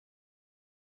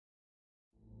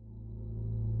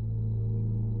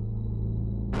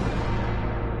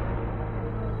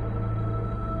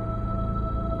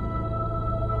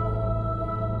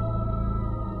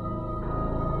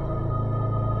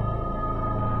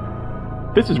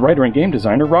This is writer and game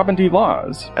designer Robin D.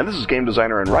 Laws. And this is game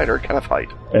designer and writer Kenneth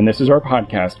Hite. And this is our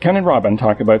podcast, Ken and Robin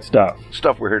Talk About Stuff.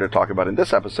 Stuff we're here to talk about in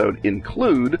this episode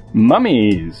include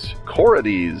mummies,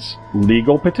 Chorides,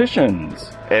 legal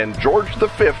petitions, and George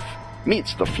V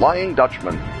meets the Flying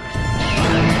Dutchman.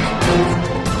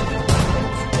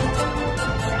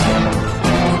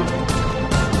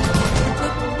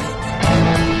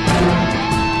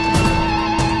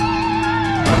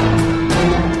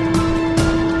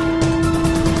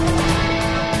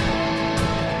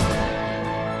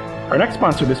 Our next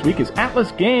sponsor this week is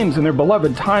Atlas Games and their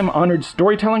beloved time-honored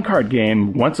storytelling card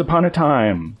game, Once Upon a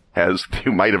Time. As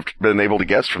you might have been able to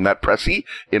guess from that précis,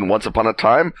 in Once Upon a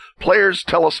Time, players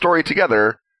tell a story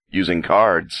together using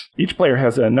cards. Each player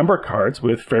has a number of cards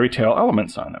with fairy tale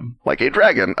elements on them. Like a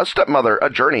dragon, a stepmother, a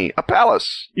journey, a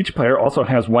palace. Each player also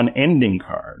has one ending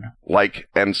card. Like,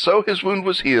 and so his wound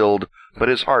was healed, but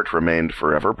his heart remained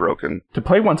forever broken. To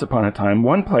play Once Upon a Time,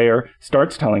 one player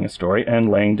starts telling a story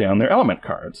and laying down their element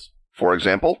cards. For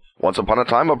example, once upon a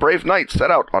time, a brave knight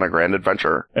set out on a grand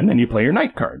adventure. And then you play your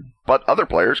knight card. But other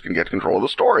players can get control of the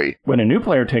story. When a new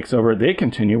player takes over, they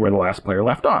continue where the last player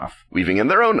left off, weaving in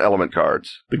their own element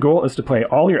cards. The goal is to play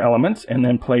all your elements and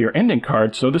then play your ending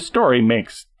card so the story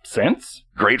makes sense.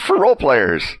 Great for role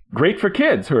players. Great for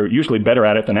kids, who are usually better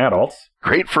at it than adults.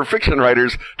 Great for fiction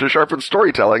writers to sharpen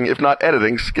storytelling, if not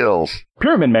editing, skills.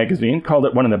 Pyramid Magazine called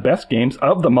it one of the best games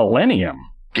of the millennium.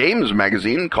 Games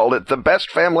Magazine called it the best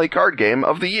family card game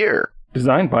of the year.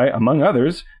 Designed by, among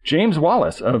others, James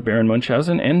Wallace of Baron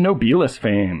Munchausen and Nobilis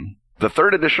fame. The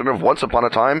third edition of Once Upon a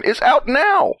Time is out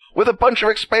now, with a bunch of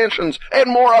expansions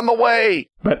and more on the way.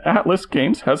 But Atlas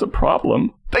Games has a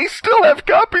problem. They still have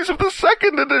copies of the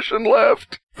second edition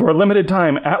left. For a limited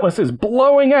time, Atlas is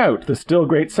blowing out the still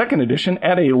great second edition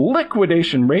at a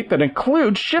liquidation rate that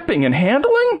includes shipping and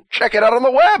handling? Check it out on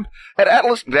the web at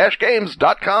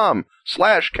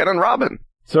atlas-games.com/Ken and Robin.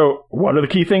 So, what are the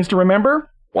key things to remember?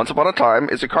 Once Upon a Time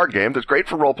is a card game that's great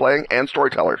for role-playing and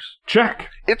storytellers. Check.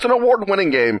 It's an award-winning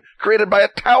game created by a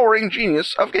towering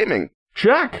genius of gaming.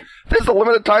 Check. There's a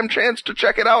limited-time chance to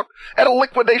check it out at a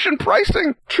liquidation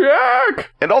pricing.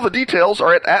 Check. And all the details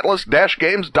are at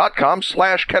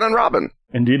atlas-games.com/Ken and Robin.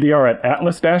 Indeed, they are at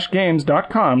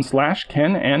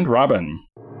atlas-games.com/Ken and Robin.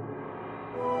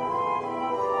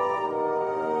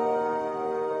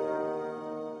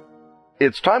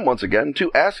 It's time once again to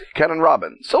ask Ken and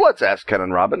Robin. So let's ask Ken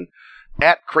and Robin.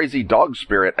 At Crazy Dog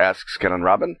Spirit asks Ken and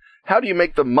Robin, how do you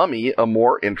make the mummy a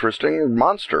more interesting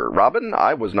monster? Robin,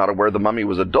 I was not aware the mummy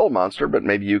was a dull monster, but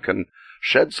maybe you can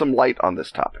shed some light on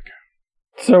this topic.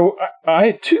 So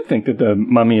I too think that the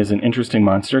mummy is an interesting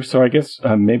monster, so I guess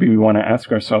maybe we want to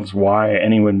ask ourselves why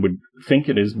anyone would think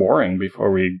it is boring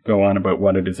before we go on about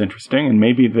what it is interesting. And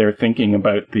maybe they're thinking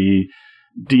about the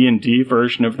D&D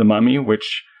version of the mummy,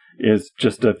 which is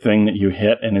just a thing that you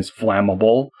hit and is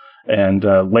flammable. And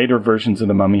later versions of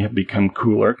the mummy have become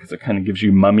cooler because it kind of gives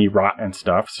you mummy rot and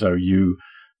stuff. So you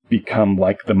become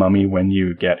like the mummy when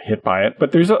you get hit by it.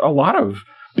 But there's a lot of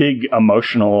big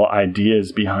emotional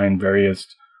ideas behind various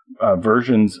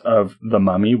versions of the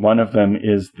mummy. One of them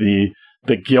is the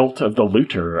guilt of the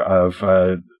looter, of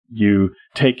you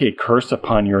take a curse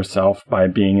upon yourself by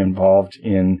being involved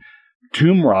in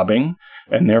tomb robbing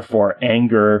and therefore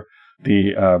anger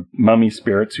the mummy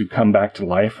spirits who come back to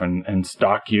life and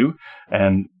stalk you.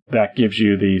 And that gives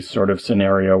you the sort of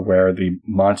scenario where the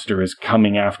monster is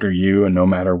coming after you, and no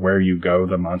matter where you go,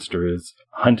 the monster is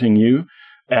hunting you.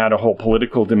 Add a whole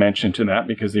political dimension to that,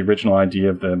 because the original idea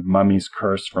of the mummy's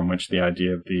curse, from which the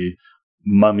idea of the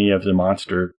mummy of the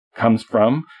monster comes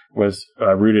from, was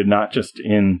rooted not just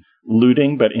in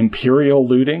looting, but imperial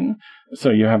looting. So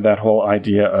you have that whole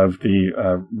idea of the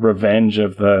revenge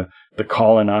of the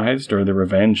colonized, or the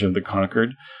revenge of the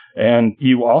conquered. And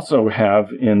you also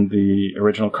have, in the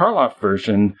original Karloff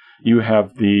version, you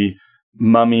have the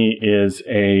mummy is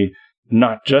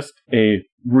not just a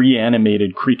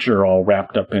reanimated creature all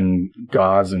wrapped up in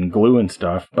gauze and glue and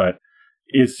stuff, but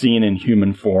is seen in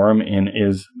human form and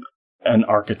is an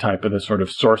archetype of the sort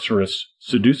of sorceress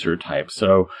seducer type.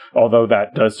 So although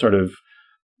that does sort of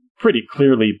pretty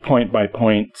clearly point by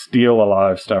point steal a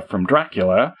lot of stuff from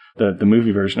Dracula, the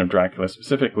movie version of Dracula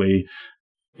specifically,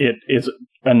 it is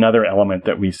another element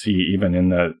that we see even in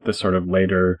the sort of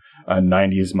later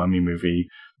 90s mummy movie,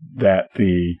 that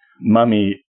the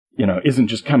mummy, isn't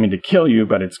just coming to kill you,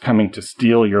 but it's coming to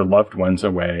steal your loved ones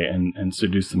away and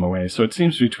seduce them away. So it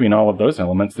seems between all of those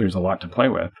elements, there's a lot to play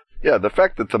with. Yeah, the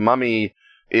fact that the mummy,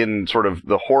 in sort of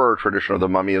the horror tradition of the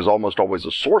mummy, is almost always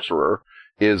a sorcerer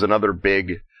is another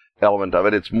big element of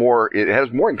it. It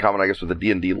has more in common, I guess, with the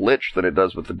D&D Lich than it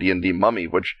does with the D&D Mummy,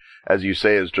 which, as you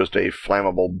say, is just a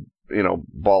flammable,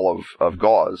 ball of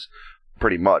gauze,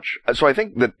 pretty much. So I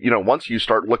think that, once you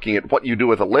start looking at what you do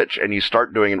with a Lich and you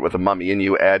start doing it with a mummy and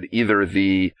you add either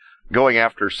the going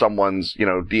after someone's,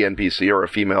 DNPC or a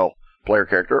female player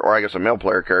character, or I guess a male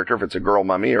player character if it's a girl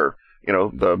mummy, or,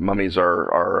 the mummies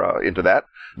are into that,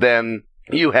 then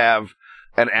you have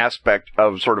an aspect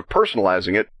of sort of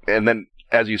personalizing it. And then,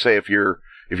 as you say, if your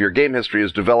game history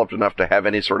is developed enough to have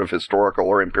any sort of historical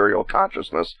or imperial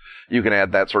consciousness, you can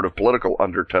add that sort of political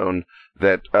undertone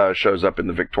that shows up in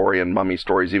the Victorian mummy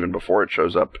stories even before it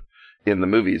shows up in the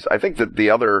movies. I think that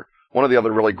one of the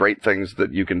other really great things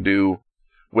that you can do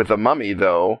with a mummy,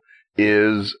 though,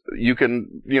 is you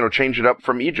can, change it up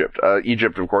from Egypt.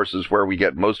 Egypt, of course, is where we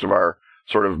get most of our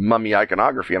sort of mummy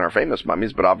iconography and our famous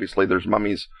mummies, but obviously there's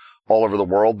mummies all over the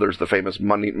world. There's the famous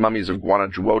mummies of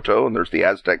Guanajuato, and there's the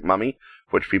Aztec mummy,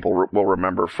 which people will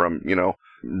remember from,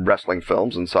 wrestling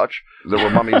films and such. There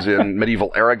were mummies in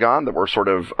medieval Aragon that were sort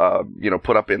of,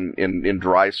 put up in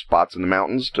dry spots in the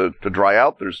mountains to dry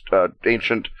out. There's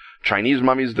ancient Chinese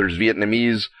mummies. There's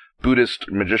Vietnamese Buddhist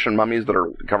magician mummies that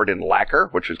are covered in lacquer,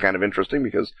 which is kind of interesting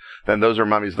because then those are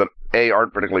mummies that A,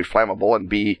 aren't particularly flammable, and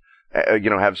B,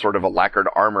 have sort of a lacquered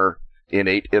armor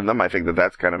innate in them. I think that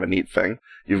that's kind of a neat thing.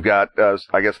 You've got,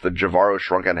 I guess, the Javaro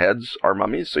shrunken heads are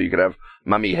mummies, so you could have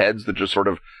mummy heads that just sort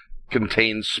of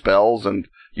contain spells, and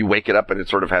you wake it up and it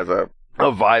sort of has a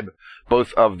vibe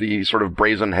both of the sort of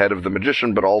brazen head of the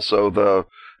magician, but also the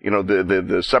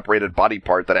separated body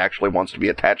part that actually wants to be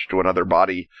attached to another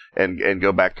body and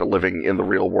go back to living in the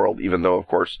real world, even though, of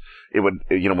course, it would,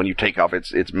 when you take off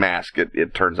its mask,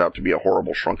 it turns out to be a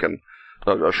horrible shrunken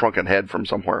head from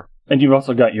somewhere. And you've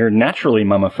also got your naturally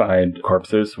mummified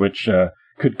corpses, which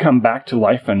could come back to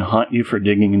life and haunt you for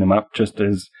digging them up just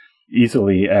as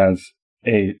easily as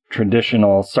a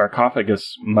traditional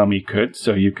sarcophagus mummy could.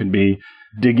 So you could be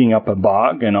digging up a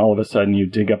bog, and all of a sudden you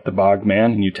dig up the bog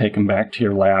man, and you take him back to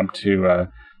your lab to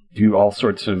do all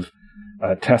sorts of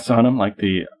tests on him, like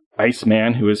the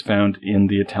Iceman who is found in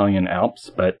the Italian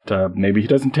Alps. But maybe he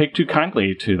doesn't take too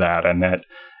kindly to that, and that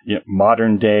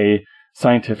modern-day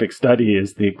scientific study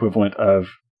is the equivalent of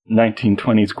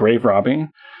 1920s grave robbing.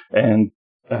 And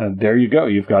there you go.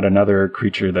 You've got another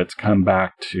creature that's come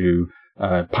back to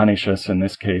punish us, in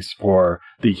this case, for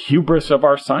the hubris of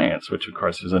our science, which, of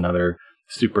course, is another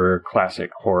super classic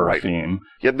horror theme.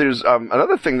 Yeah, there's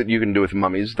another thing that you can do with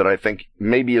mummies that I think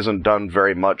maybe isn't done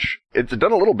very much. It's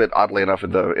done a little bit, oddly enough,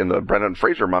 in the Brendan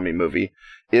Fraser mummy movie,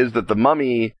 is that the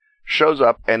mummy shows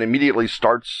up and immediately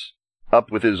starts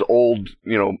up with his old,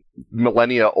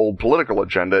 millennia-old political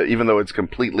agenda, even though it's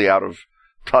completely out of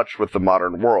touch with the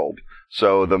modern world.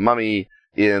 So the mummy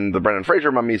in the Brendan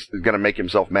Fraser mummy is going to make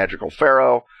himself magical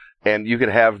pharaoh, and you could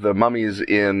have the mummies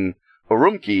in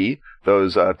Urumqi,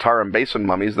 those Tarim Basin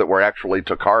mummies that were actually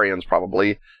Tokharians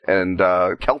probably, and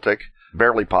Celtic,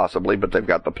 barely possibly, but they've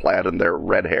got the plaid and their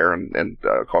red hair and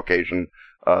Caucasian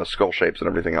skull shapes and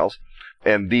everything else.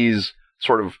 And these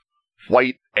sort of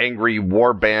white, angry,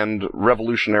 warband,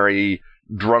 revolutionary,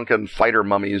 drunken fighter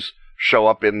mummies show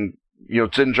up in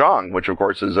Xinjiang, which of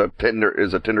course is a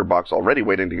tinderbox already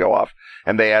waiting to go off,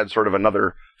 and they add sort of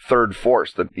another third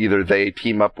force that either they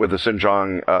team up with the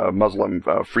Xinjiang Muslim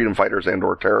freedom fighters and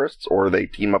or terrorists, or they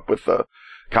team up with the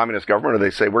communist government, or they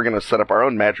say we're going to set up our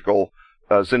own magical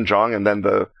Xinjiang, and then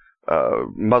the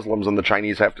Muslims and the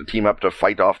Chinese have to team up to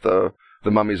fight off the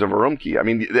mummies of Urumqi. I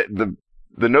mean,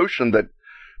 the notion that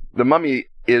the mummy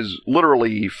is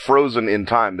literally frozen in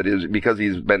time, that is, because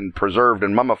he's been preserved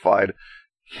and mummified,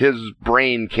 his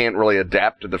brain can't really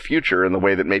adapt to the future in the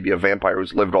way that maybe a vampire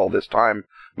who's lived all this time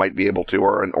might be able to,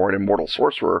 or an immortal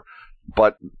sorcerer.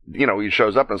 But, he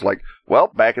shows up and is like,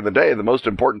 well, back in the day, the most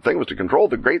important thing was to control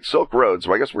the Great Silk Road,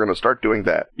 so I guess we're going to start doing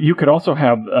that. You could also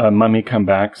have a mummy come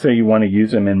back, say you want to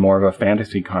use him in more of a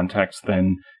fantasy context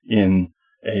than in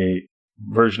a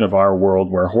version of our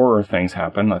world where horror things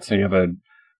happen. Let's say you have a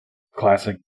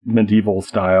classic medieval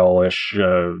style-ish,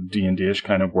 D&D-ish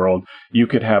kind of world. You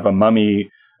could have a mummy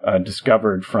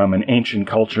discovered from an ancient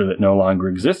culture that no longer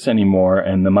exists anymore,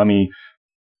 and the mummy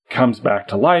comes back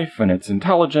to life, and it's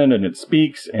intelligent, and it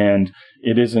speaks, and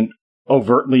it isn't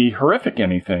overtly horrific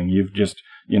anything. You've just,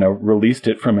 released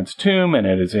it from its tomb, and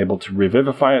it is able to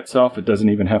revivify itself. It doesn't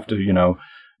even have to,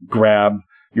 grab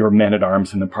your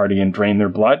men-at-arms in the party and drain their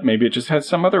blood. Maybe it just has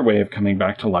some other way of coming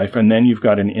back to life, and then you've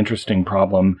got an interesting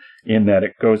problem in that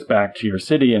it goes back to your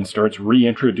city and starts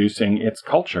reintroducing its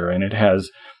culture, and it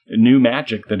has new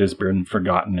magic that has been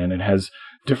forgotten, and it has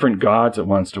different gods it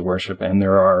wants to worship, and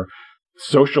there are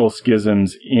social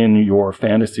schisms in your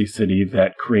fantasy city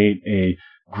that create a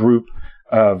group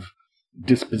of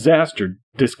dispossessed or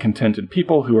discontented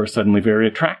people who are suddenly very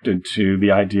attracted to the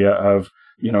idea of,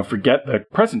 forget the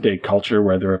present day culture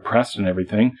where they're oppressed and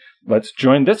everything. Let's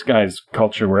join this guy's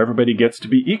culture where everybody gets to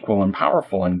be equal and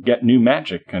powerful and get new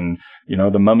magic and,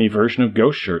 the mummy version of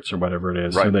ghost shirts or whatever it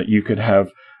is, right. So that you could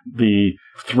have the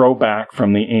throwback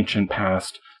from the ancient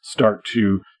past start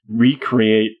to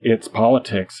recreate its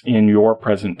politics in your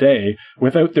present day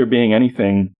without there being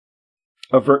anything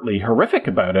overtly horrific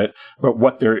about it. But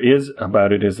what there is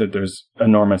about it is that there's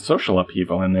enormous social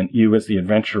upheaval, and then you as the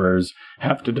adventurers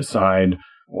have to decide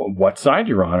what side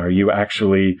you're on. Are you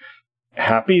actually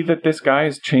happy that this guy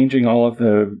is changing all of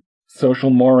the social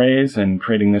mores and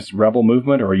creating this rebel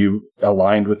movement, or are you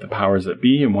aligned with the powers that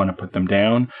be and want to put them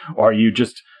down? Or are you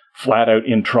just flat out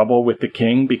in trouble with the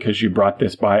king because you brought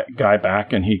this guy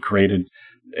back and he created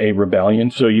a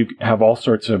rebellion? So you have all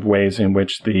sorts of ways in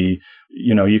which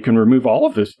you can remove all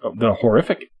of the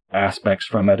horrific aspects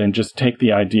from it and just take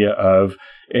the idea of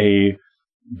a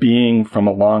being from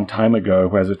a long time ago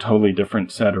who has a totally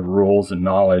different set of rules and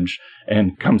knowledge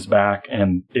and comes back,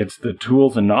 and it's the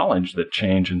tools and knowledge that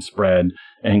change and spread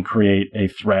and create a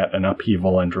threat and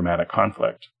upheaval and dramatic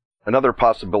conflict. Another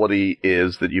possibility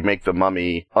is that you make the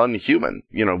mummy unhuman.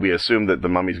 We assume that the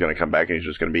mummy's going to come back and he's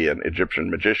just going to be an Egyptian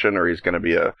magician, or he's going to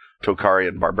be a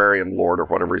Tokarian barbarian lord, or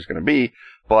whatever he's going to be.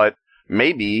 But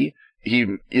maybe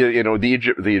the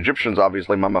Egyptians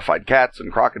obviously mummified cats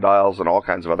and crocodiles and all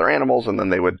kinds of other animals, and then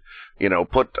they would,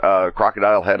 put a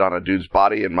crocodile head on a dude's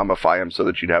body and mummify him so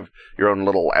that you'd have your own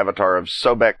little avatar of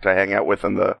Sobek to hang out with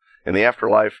in the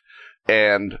afterlife.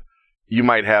 And you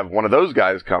might have one of those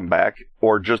guys come back,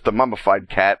 or just a mummified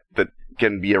cat that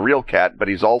can be a real cat, but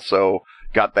he's also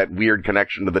got that weird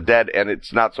connection to the dead, and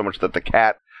it's not so much that the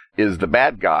cat is the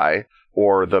bad guy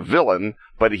or the villain,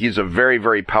 but he's a very,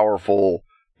 very powerful,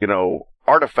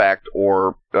 artifact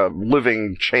or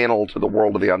living channel to the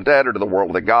world of the undead or to the world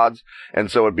of the gods, and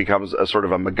so it becomes a sort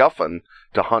of a MacGuffin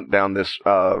to hunt down this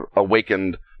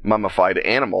awakened, mummified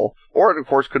animal, or it, of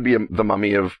course, could be the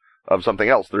mummy of something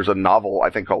else. There's a novel, I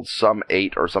think, called Some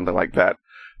 8 or something like that,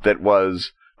 that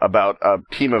was about a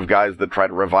team of guys that try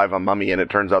to revive a mummy, and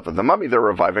it turns out that the mummy they're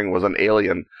reviving was an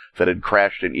alien that had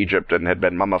crashed in Egypt and had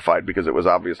been mummified because it was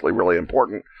obviously really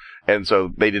important. And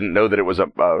so they didn't know that it was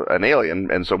an alien,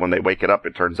 and so when they wake it up,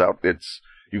 it turns out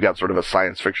you got sort of a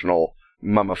science fictional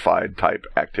mummified type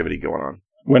activity going on.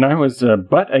 When I was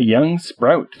but a young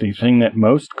sprout, the thing that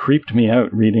most creeped me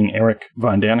out reading Eric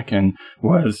von Daniken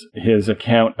was his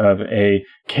account of a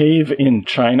cave in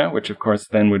China, which of course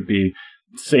then would be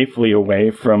safely away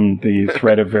from the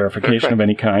threat of verification of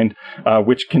any kind,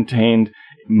 which contained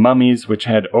mummies which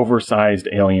had oversized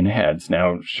alien heads.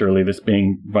 Now, surely this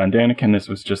being von Daniken, this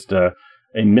was just a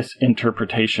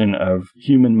misinterpretation of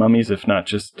human mummies, if not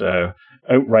just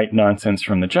outright nonsense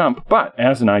from the jump. But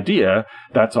as an idea,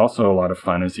 that's also a lot of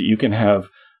fun, is that you can have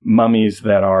mummies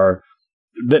that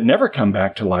never come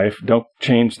back to life, don't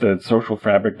change the social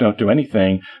fabric, don't do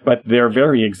anything, but their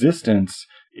very existence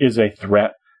is a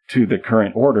threat to the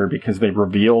current order because they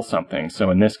reveal something. So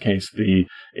in this case, the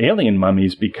alien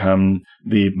mummies become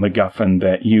the MacGuffin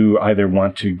that you either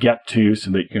want to get to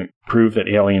so that you can prove that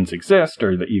aliens exist,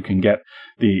 or that you can get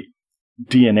the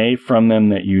DNA from them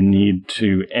that you need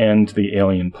to end the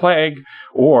alien plague,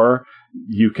 or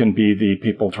you can be the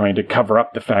people trying to cover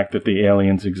up the fact that the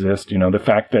aliens exist. The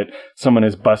fact that someone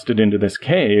has busted into this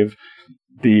cave,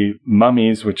 the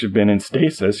mummies which have been in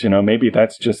stasis, maybe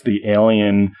that's just the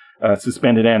alien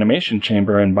suspended animation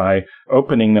chamber, and by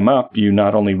opening them up, you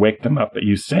not only wake them up, but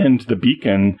you send the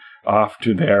beacon off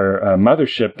to their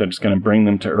mothership that's going to bring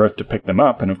them to Earth to pick them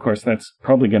up. And of course, that's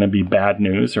probably going to be bad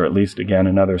news, or at least, again,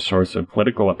 another source of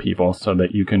political upheaval, so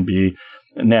that you can be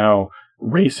now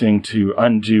racing to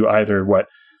undo either what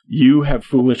you have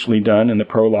foolishly done in the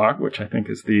prologue, which I think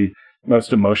is the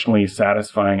most emotionally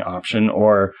satisfying option,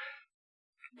 or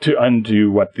to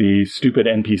undo what the stupid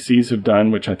NPCs have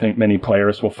done, which I think many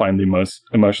players will find the most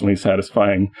emotionally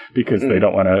satisfying because they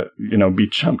don't want to, be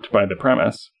chumped by the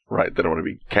premise. Right, they don't want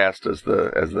to be cast as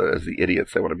the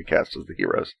idiots. They want to be cast as the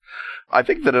heroes. I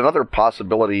think that another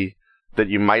possibility that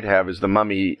you might have is the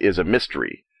mummy is a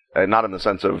mystery, and not in the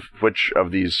sense of which of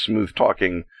these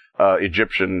smooth-talking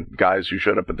Egyptian guys who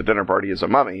showed up at the dinner party is a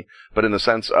mummy, but in the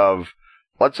sense of,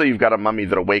 let's say you've got a mummy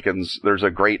that awakens. There's a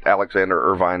great Alexander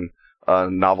Irvine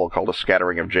novel called A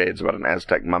Scattering of Jades about an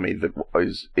Aztec mummy that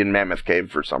is in Mammoth Cave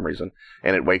for some reason,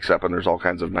 and it wakes up and there's all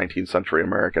kinds of 19th century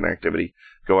American activity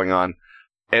going on.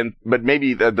 But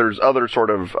maybe there's other sort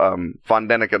of von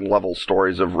Däniken level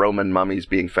stories of Roman mummies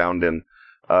being found in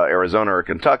Arizona or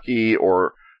Kentucky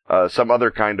or some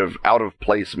other kind of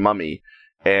out-of-place mummy.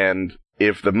 And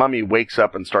if the mummy wakes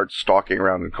up and starts stalking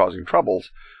around and causing troubles,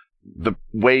 the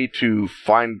way to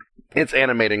find its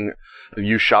animating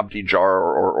Ushabti jar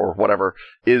or whatever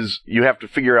is you have to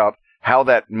figure out how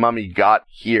that mummy got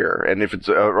here. And if it's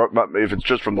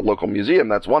just from the local museum,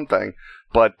 that's one thing.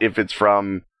 But if it's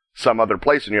from some other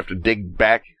place and you have to dig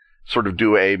back, sort of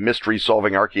do a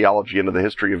mystery-solving archaeology into the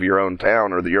history of your own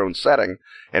town or your own setting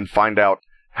and find out,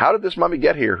 how did this mummy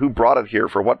get here? Who brought it here?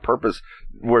 For what purpose?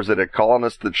 Was it a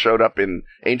colonist that showed up in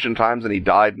ancient times and he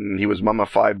died and he was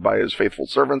mummified by his faithful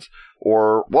servants?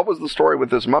 Or what was the story with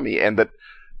this mummy? And that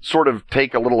sort of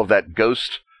take a little of that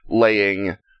ghost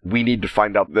laying, we need to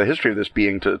find out the history of this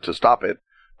being to stop it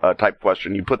type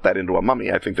question. You put that into a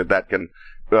mummy. I think that can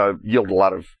yield a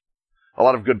lot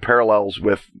of good parallels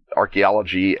with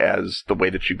archaeology as the way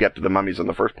that you get to the mummies in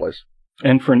the first place.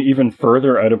 And for an even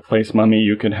further out-of-place mummy,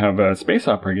 you could have a space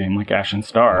opera game like Ashen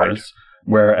Stars,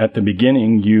 right, where at the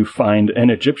beginning you find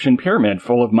an Egyptian pyramid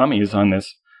full of mummies on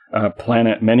this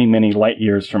planet many, many light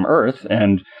years from Earth,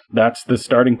 and that's the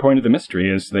starting point of the mystery,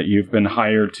 is that you've been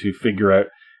hired to figure out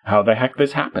how the heck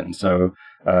this happened. So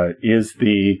is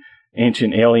the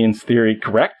ancient aliens theory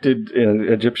correct? Did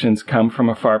Egyptians come from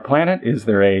a far planet? Is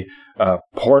there a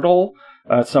portal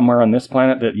somewhere on this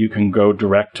planet that you can go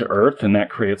direct to Earth, and that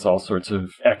creates all sorts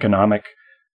of economic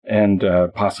and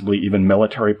possibly even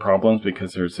military problems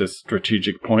because there's this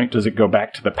strategic point? Does it go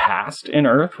back to the past in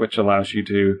Earth, which allows you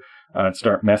to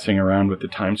start messing around with the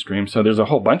time stream? So there's a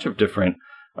whole bunch of different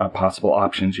possible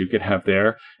options you could have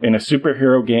there. In a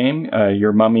superhero game,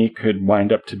 your mummy could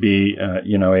wind up to be,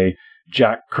 a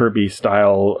Jack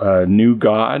Kirby-style new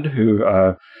god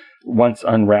who, once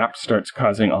unwrapped, starts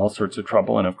causing all sorts of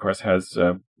trouble and, of course, has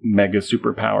mega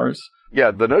superpowers.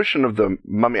 Yeah, the notion of the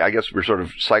mummy, I guess we're sort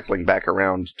of cycling back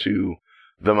around to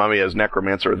the mummy as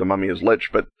necromancer or the mummy as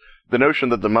lich, but the notion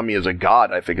that the mummy is a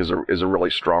god, I think, is a really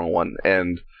strong one.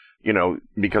 And,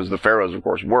 because the pharaohs, of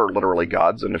course, were literally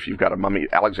gods, and if you've got a mummy,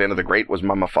 Alexander the Great was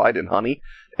mummified in honey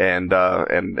and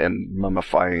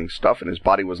mummifying stuff, and his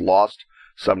body was lost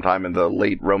sometime in the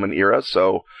late Roman era.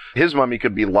 So his mummy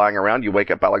could be lying around. You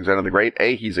wake up Alexander the Great.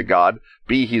 A, he's a god.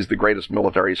 B, he's the greatest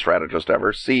military strategist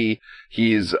ever. C,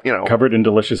 he's, covered in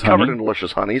delicious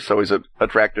honey. So he's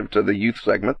attractive to the youth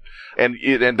segment. And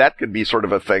that could be sort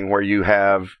of a thing where you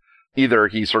have either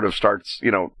he sort of starts,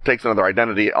 takes another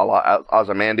identity a la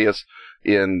Ozymandias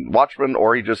in Watchmen,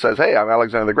 or he just says, hey, I'm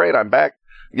Alexander the Great. I'm back.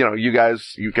 You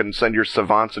guys, you can send your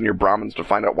savants and your Brahmins to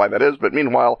find out why that is. But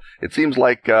meanwhile, it seems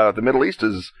like the Middle East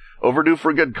is overdue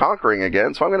for a good conquering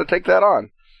again, so I'm going to take that on.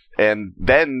 And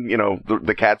then,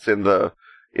 the cat's in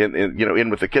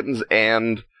with the kittens.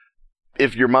 And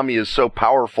if your mummy is so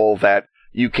powerful that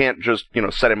you can't just,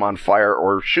 set him on fire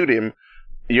or shoot him,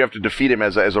 you have to defeat him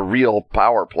as a real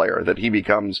power player, that he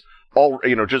becomes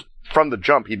just from the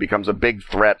jump, he becomes a big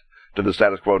threat to the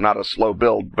status quo, not a slow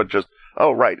build, but just,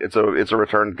 oh, right, it's a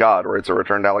returned god, or it's a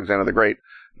returned Alexander the Great.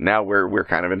 Now we're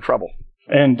kind of in trouble.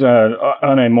 And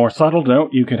on a more subtle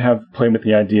note, you could have play with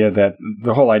the idea that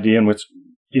the whole idea in which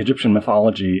Egyptian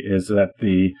mythology is that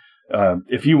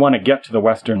if you want to get to the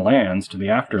Western lands, to the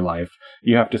afterlife,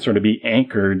 you have to sort of be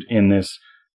anchored in this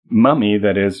mummy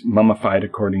that is mummified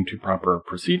according to proper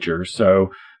procedure. So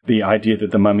the idea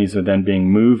that the mummies are then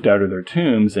being moved out of their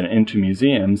tombs and into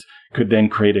museums could then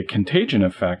create a contagion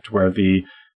effect where the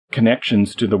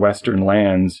connections to the Western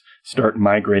lands start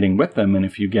migrating with them. And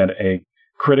if you get a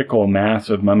critical mass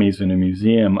of mummies in a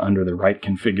museum under the right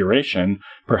configuration,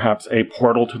 perhaps a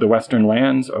portal to the Western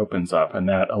lands opens up, and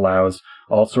that allows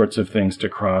all sorts of things to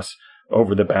cross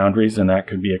over the boundaries. And that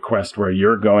could be a quest where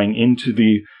you're going into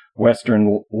the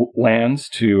Western lands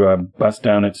to bust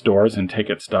down its doors and take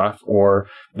its stuff, or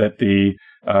that the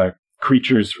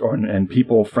creatures and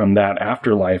people from that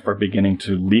afterlife are beginning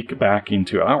to leak back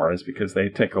into ours because they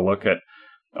take a look at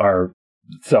our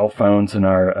cell phones and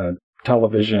our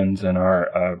televisions and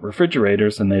our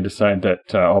refrigerators, and they decide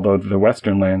that although the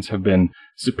Western lands have been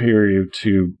superior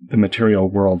to the material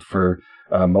world for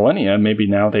millennia, maybe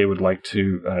now they would like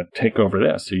to take over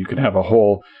this. So you could have a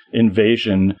whole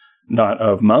invasion, not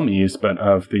of mummies, but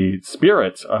of the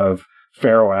spirits of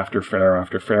pharaoh after pharaoh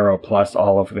after pharaoh, plus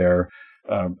all of their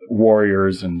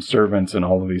warriors and servants and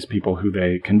all of these people who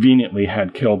they conveniently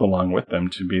had killed along with them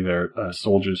to be their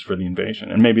soldiers for the invasion.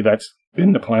 And maybe that's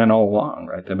been the plan all along,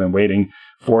 right? They've been waiting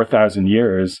 4,000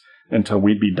 years until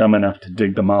we'd be dumb enough to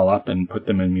dig them all up and put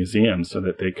them in museums so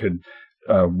that they could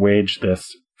wage this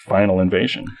final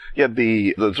invasion. Yeah,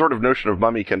 the sort of notion of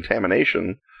mummy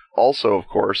contamination also, of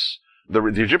course, the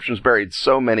Egyptians buried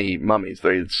so many mummies.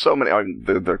 They had so many.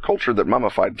 The culture that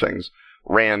mummified things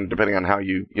ran, depending on how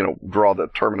you draw the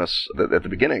terminus at the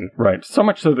beginning. Right. So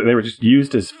much so that they were just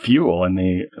used as fuel in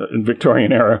the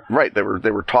Victorian era. Right. They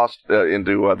were tossed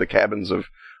into the cabins of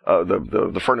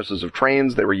the furnaces of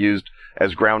trains. They were used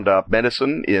as ground up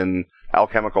medicine in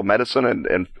alchemical medicine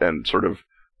and sort of,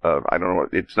 I don't know,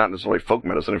 it's not necessarily folk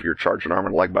medicine if you're charged an arm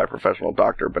and a leg by a professional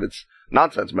doctor, but it's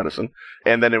nonsense medicine.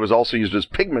 And then it was also used as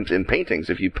pigment in paintings.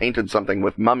 If you painted something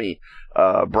with mummy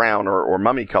brown or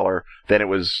mummy color, then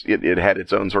it had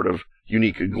its own sort of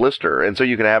unique glister. And so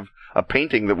you could have a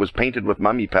painting that was painted with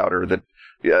mummy powder that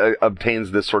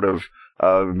obtains this sort of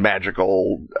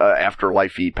magical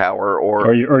afterlife-y power,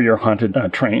 or your haunted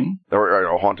train, or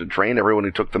a haunted train. Everyone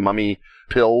who took the mummy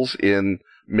pills in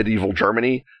medieval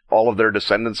Germany, all of their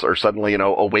descendants are suddenly,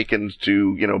 awakened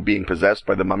to, being possessed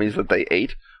by the mummies that they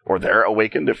ate, or they're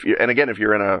awakened. If you're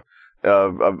in a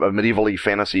medievally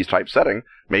fantasy type setting,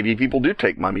 maybe people do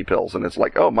take mummy pills, and it's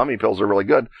like, oh, mummy pills are really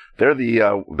good. They're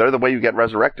the way you get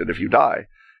resurrected if you die.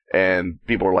 And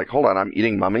people are like, hold on, I'm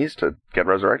eating mummies to get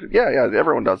resurrected? Yeah,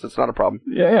 everyone does. It's not a problem.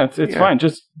 Yeah, it's fine.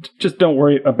 Just don't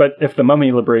worry. But if the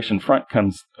Mummy Liberation Front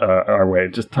comes our way,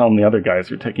 just tell them the other guys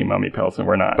are taking mummy pills and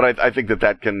we're not. But I think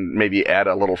that can maybe add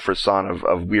a little frisson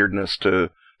of weirdness to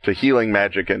healing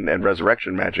magic and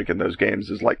resurrection magic in those games.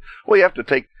 Is like, well, you have to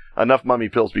take enough mummy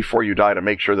pills before you die to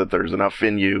make sure that there's enough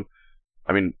in you.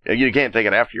 I mean, you can't take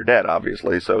it after you're dead,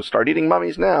 obviously. So start eating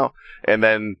mummies now, and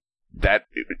then that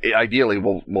ideally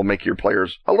will make your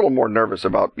players a little more nervous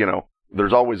about,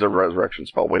 there's always a resurrection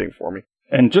spell waiting for me.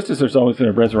 And just as there's always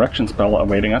a resurrection spell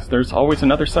awaiting us, there's always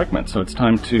another segment. So it's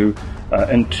time to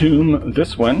entomb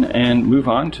this one and move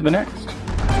on to the next.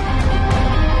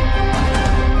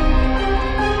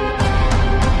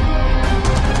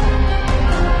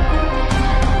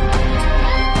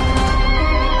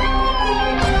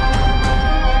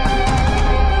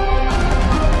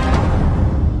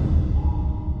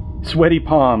 Sweaty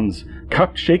palms,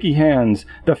 cupped shaky hands,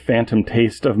 the phantom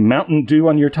taste of Mountain Dew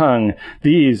on your tongue.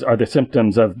 These are the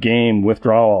symptoms of game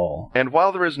withdrawal. And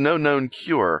while there is no known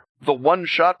cure, the One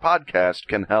Shot Podcast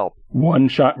can help. One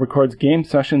Shot records game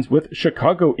sessions with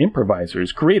Chicago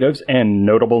improvisers, creatives, and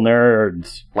notable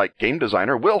nerds. Like game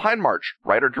designer Will Heinmarch,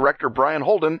 writer-director Brian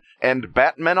Holden, and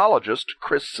Batmanologist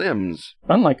Chris Sims.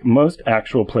 Unlike most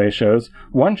actual play shows,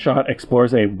 One Shot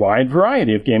explores a wide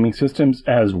variety of gaming systems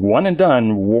as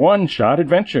one-and-done, one-shot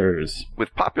adventures.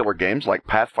 With popular games like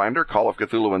Pathfinder, Call of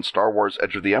Cthulhu, and Star Wars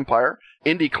Edge of the Empire,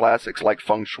 indie classics like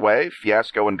Feng Shui,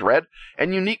 Fiasco, and Dread,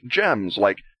 and unique gems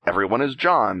like Everyone is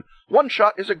John, One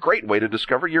Shot is a great way to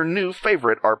discover your new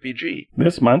favorite RPG.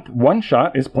 This month, One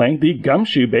Shot is playing the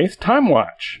Gumshoe-based Time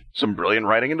Watch. Some brilliant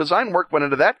writing and design work went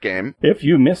into that game. If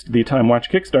you missed the Time Watch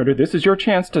Kickstarter, this is your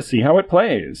chance to see how it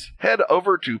plays. Head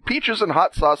over to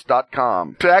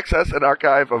peachesandhotsauce.com to access an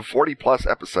archive of 40-plus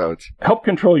episodes. Help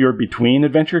control your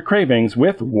between-adventure cravings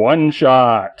with One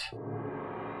Shot.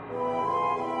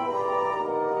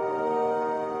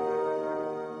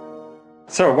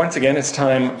 So once again, it's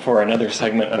time for another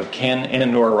segment of Ken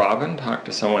and/or Robin Talk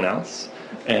to Someone Else.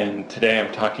 And today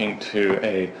I'm talking to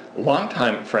a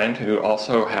longtime friend who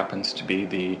also happens to be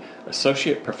the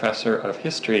Associate Professor of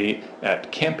History at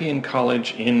Campion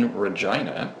College in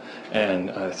Regina. And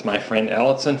it's my friend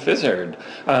Alison Fizzard.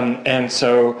 And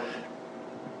so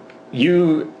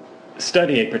you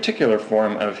study a particular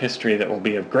form of history that will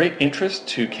be of great interest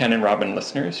to Ken and Robin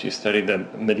listeners. You study the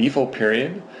medieval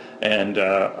period, and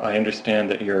I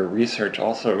understand that your research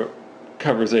also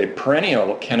covers a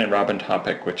perennial Ken and Robin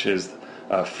topic, which is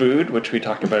food, which we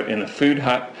talked about in the Food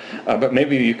Hut. But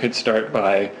maybe you could start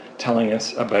by telling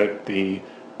us about the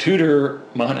Tudor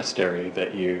monastery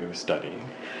that you study.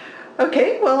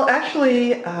 Okay, well,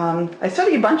 actually, I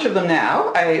study a bunch of them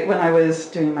now. When I was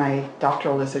doing my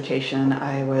doctoral dissertation,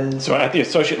 I was... So at the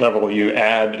associate level, you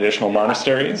add additional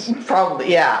monasteries?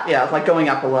 Probably, yeah, it's like going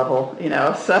up a level,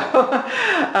 So,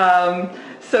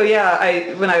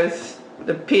 when I was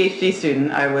a PhD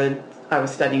student, I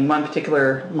was studying one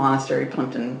particular monastery,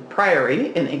 Plympton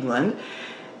Priory in England.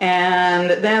 And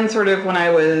then sort of when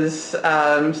I was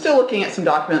still looking at some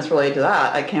documents related to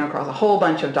that, I came across a whole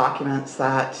bunch of documents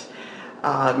that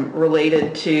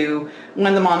related to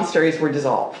when the monasteries were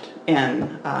dissolved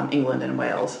in England and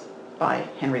Wales by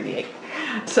Henry VIII.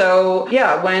 So,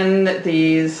 when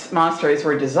these monasteries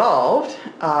were dissolved,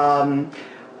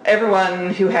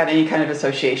 everyone who had any kind of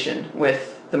association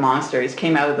with the monasteries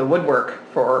came out of the woodwork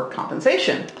for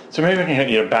compensation. So maybe we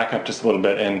can back up just a little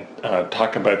bit and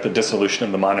talk about the dissolution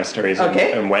of the monasteries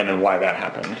and when and why that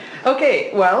happened.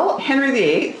 Okay, well, Henry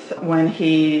VIII, when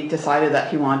he decided that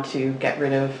he wanted to get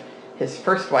rid of his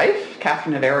first wife,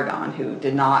 Catherine of Aragon, who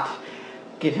did not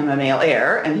give him a male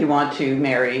heir, and he wanted to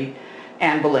marry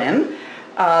Anne Boleyn.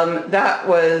 That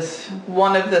was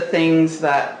one of the things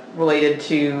that related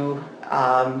to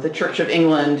the Church of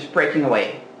England breaking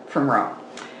away from Rome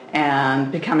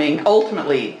and becoming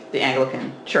ultimately the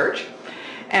Anglican Church.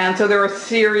 And so there were a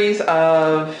series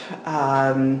of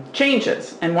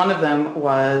changes, and one of them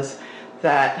was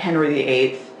that Henry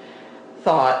VIII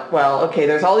thought, well, okay,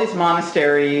 there's all these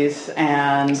monasteries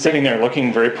and... Sitting there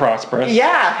looking very prosperous.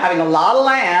 Yeah, having a lot of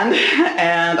land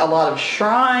and a lot of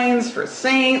shrines for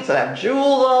saints that have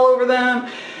jewels all over them.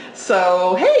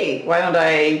 So, hey, why don't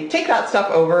I take that stuff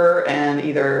over and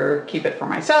either keep it for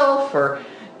myself or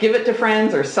give it to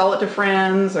friends or sell it to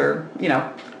friends or,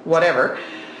 whatever.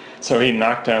 So he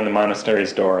knocked down the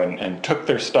monastery's door and took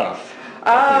their stuff.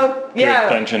 Yeah.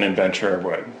 Dungeon adventurer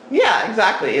would. Yeah,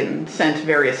 exactly, and sent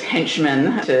various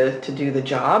henchmen to do the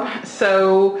job.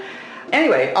 So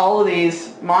anyway, all of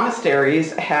these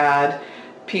monasteries had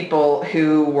people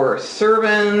who were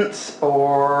servants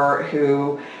or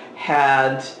who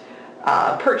had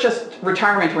purchased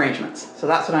retirement arrangements. So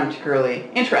that's what I'm particularly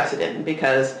interested in,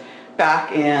 because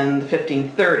back in the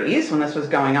 1530s, when this was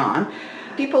going on,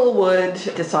 people would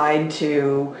decide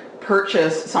to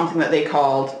purchase something that they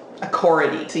called a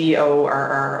corrody, Corrody.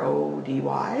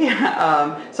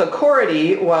 So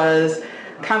corrody was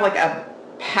kind of like a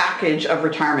package of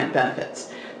retirement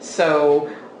benefits.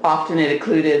 So often it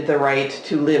included the right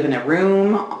to live in a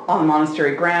room on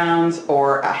monastery grounds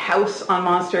or a house on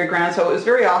monastery grounds. So it was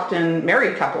very often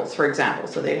married couples, for example.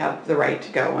 So they'd have the right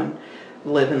to go and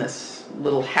live in this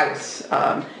little house,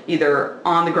 either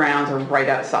on the grounds or right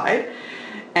outside.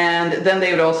 And then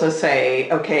they would also say,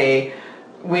 okay,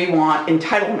 we want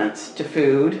entitlements to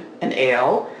food and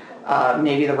ale,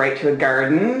 maybe the right to a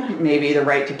garden, maybe the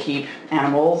right to keep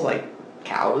animals like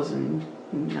cows and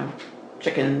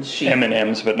chickens, sheep.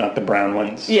 M&Ms, but not the brown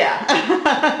ones.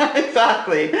 Yeah,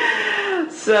 exactly.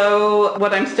 So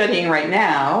what I'm studying right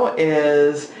now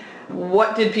is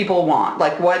what did people want?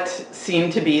 Like what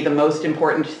seemed to be the most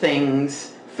important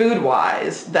things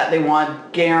food-wise that they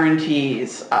want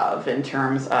guarantees of in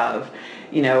terms of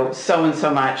so and so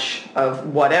much of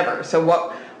whatever. So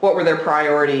what were their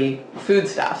priority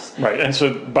foodstuffs? Right, and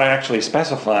so by actually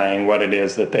specifying what it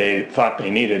is that they thought they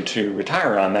needed to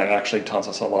retire on, that actually tells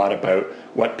us a lot about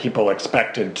what people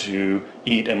expected to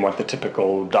eat and what the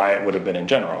typical diet would have been in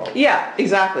general. Yeah,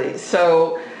 exactly.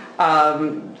 So,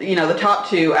 the top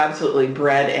two, absolutely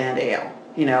bread and ale,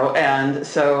 and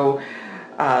so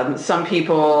some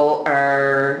people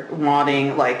are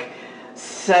wanting like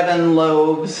 7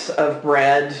 loaves of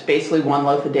bread, basically 1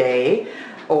 loaf a day,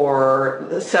 or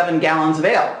 7 gallons of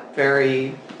ale,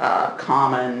 very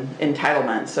common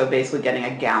entitlement, so basically getting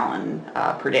a gallon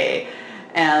per day.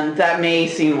 And that may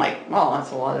seem like, well,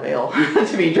 that's a lot of ale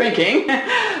to be drinking,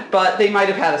 but they might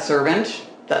have had a servant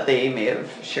that they may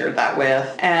have shared that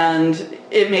with, and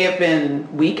it may have been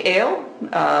weak ale,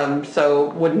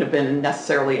 so wouldn't have been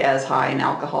necessarily as high in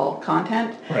alcohol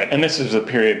content. Right, and this is a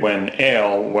period when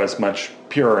ale was much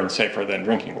purer and safer than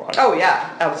drinking water. Oh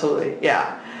yeah, absolutely,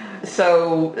 yeah.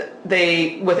 So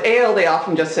with ale, they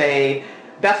often just say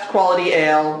best quality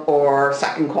ale or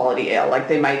second quality ale, like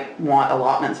they might want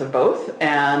allotments of both,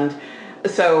 and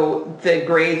so the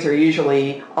grades are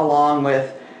usually along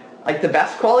with, like the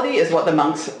best quality is what the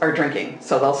monks are drinking.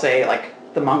 So they'll say like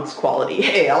the monk's quality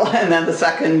ale, and then the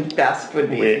second best would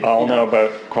be... We all know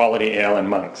about quality ale and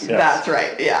monks, yes. That's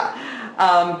right, yeah.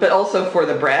 But also for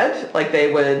the bread, like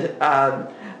they would...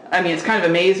 it's kind of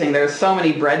amazing. There's so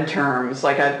many bread terms.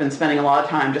 Like I've been spending a lot of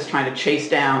time just trying to chase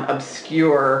down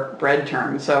obscure bread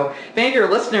terms. So if any of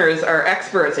your listeners are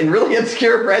experts in really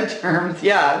obscure bread terms,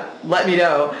 yeah, let me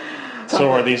know. So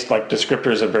are these like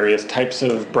descriptors of various types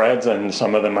of breads, and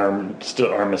some of them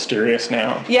are mysterious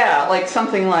now? Yeah, like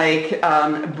something like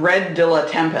bread de la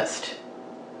Tempest.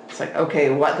 It's like, okay,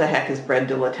 what the heck is bread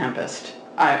de la Tempest?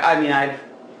 I've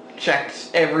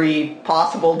checked every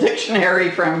possible dictionary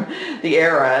from the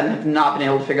era and have not been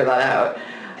able to figure that out.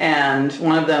 And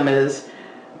one of them is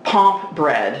pomp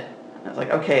bread. It's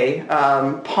like, okay,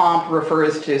 pomp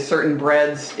refers to certain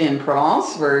breads in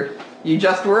Provence where you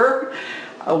just were.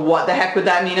 What the heck would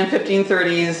that mean in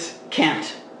 1530s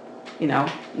Kent? No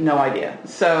idea.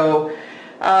 So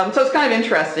it's kind of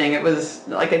interesting. It was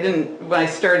like when I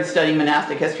started studying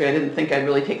monastic history, I didn't think I'd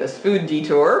really take this food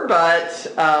detour, but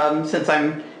since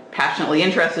I'm passionately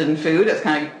interested in food, it's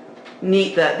kind of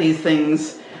neat that these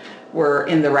things were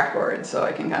in the record, so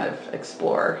I can kind of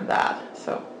explore that.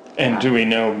 So. And do we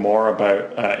know more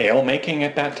about ale making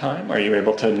at that time? Are you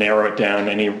able to narrow it down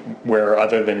anywhere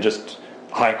other than just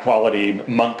high quality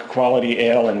monk quality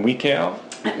ale and weak ale?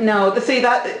 No, see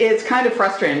that it's kind of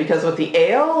frustrating because with the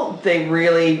ale, they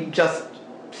really just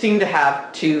seem to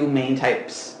have two main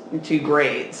types, two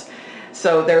grades.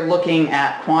 So they're looking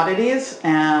at quantities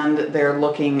and they're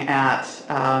looking at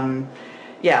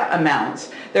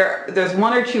amounts. There's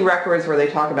one or two records where they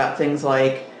talk about things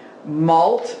like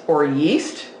malt or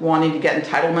yeast, wanting to get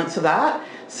entitlements to that,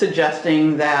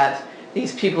 suggesting that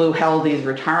these people who held these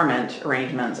retirement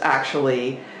arrangements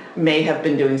actually may have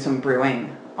been doing some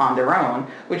brewing on their own,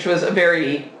 which was a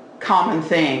very common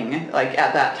thing, like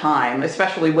at that time.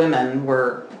 Especially women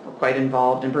were quite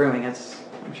involved in brewing, as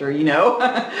I'm sure you know.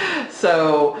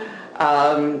 So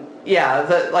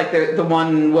the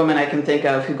one woman I can think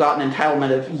of who got an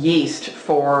entitlement of yeast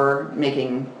for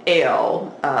making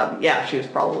ale, she was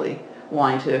probably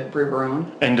wanting to brew her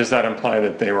own. And does that imply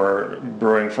that they were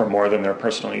brewing for more than their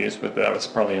personal use, but that was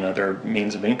probably another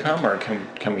means of income, or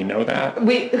can we know that?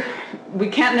 We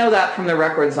can't know that from the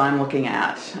records I'm looking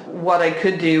at. What I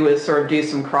could do is sort of do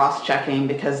some cross-checking,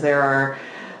 because there are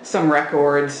some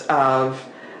records of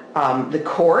the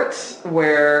courts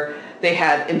where they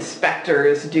had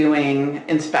inspectors doing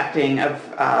inspecting of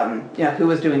who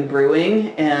was doing brewing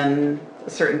in a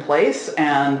certain place,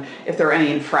 and if there are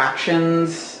any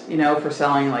infractions, for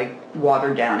selling like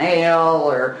watered down ale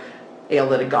or ale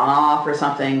that had gone off or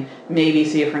something, maybe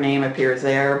see if her name appears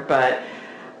there. But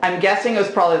I'm guessing it was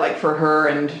probably like for her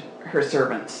and her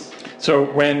servants. So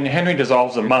when Henry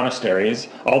dissolves the monasteries,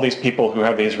 all these people who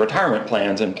have these retirement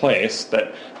plans in place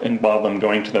that involve them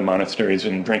going to the monasteries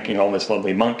and drinking all this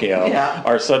lovely monk ale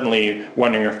are suddenly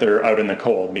wondering if they're out in the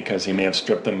cold, because he may have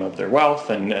stripped them of their wealth,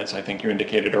 and as I think you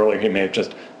indicated earlier, he may have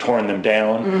just torn them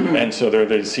down. Mm-hmm. And so there are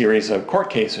these series of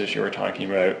court cases you were talking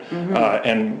about. Mm-hmm.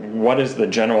 And what is the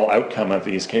general outcome of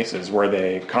these cases? Were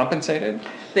they compensated?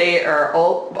 They are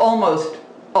almost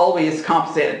always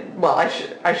compensated. Well,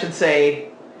 I should say,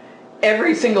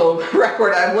 every single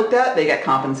record I've looked at, they get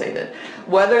compensated.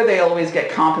 Whether they always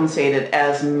get compensated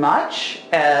as much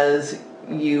as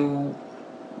you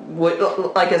would,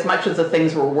 like as much as the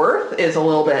things were worth, is a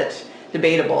little bit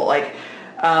debatable. Like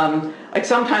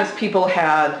sometimes people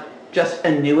had just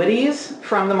annuities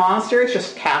from the monasteries,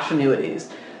 just cash annuities.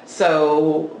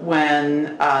 So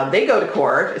when they go to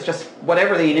court, it's just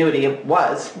whatever the annuity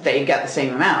was, they get the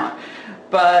same amount.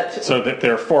 But so that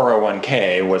their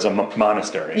 401k was a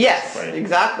monastery. Yes, right?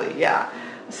 Exactly, yeah.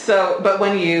 So, but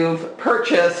when you've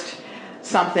purchased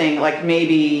something like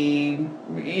maybe,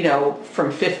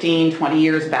 from 15, 20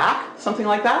 years back, something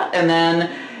like that, and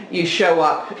then you show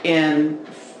up in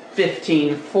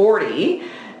 1540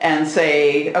 and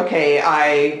say, okay,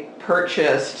 I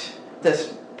purchased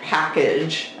this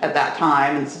package at that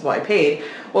time, and this is what I paid,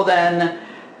 well then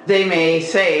they may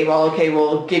say, well, okay,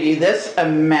 we'll give you this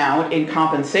amount in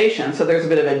compensation. So there's a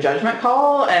bit of a judgment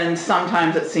call, and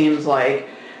sometimes it seems like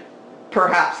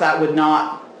perhaps that would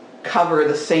not cover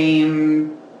the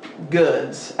same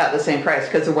goods at the same price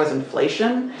because there was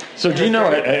inflation. So do you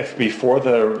know if before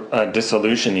the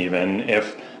dissolution even,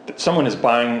 if someone is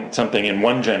buying something in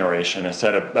one generation,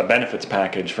 a benefits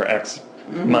package for X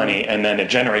money, and then a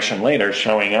generation later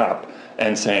showing up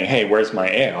and saying, hey, where's my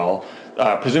ale?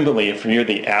 Presumably, if you're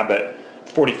the abbot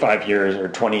 45 years or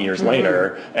 20 years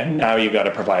later, and now you've got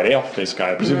to provide ale for this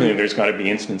guy, presumably there's got to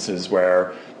be instances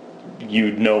where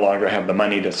you no longer have the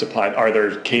money to supply. Are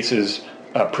there cases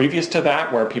previous to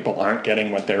that where people aren't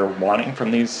getting what they're wanting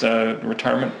from these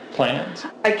retirement plans?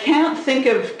 I can't think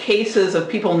of cases of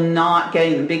people not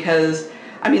getting them, because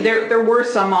there were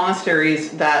some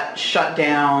monasteries that shut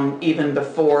down even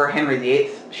before Henry VIII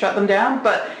shut them down,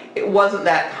 but it wasn't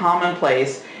that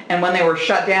commonplace. And when they were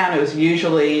shut down, it was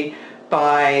usually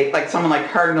by like someone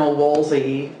like Cardinal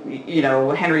Wolsey,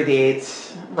 Henry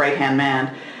VIII's right-hand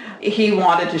man. He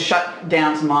wanted to shut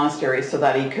down some monasteries so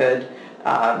that he could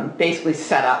basically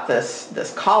set up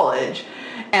this college.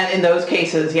 And in those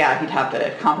cases, he'd have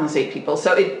to compensate people.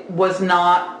 So it was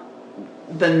not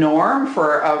the norm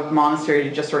for a monastery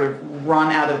to just sort of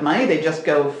run out of money. They just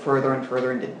go further and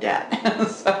further into debt.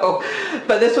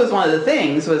 But this was one of the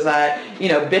things, was that,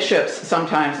 bishops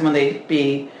sometimes when they'd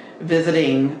be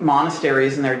visiting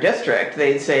monasteries in their district,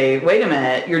 they'd say, wait a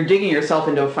minute, you're digging yourself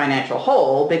into a financial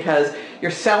hole because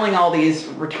you're selling all these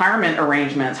retirement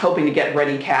arrangements hoping to get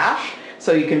ready cash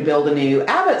so you can build a new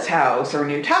abbot's house or a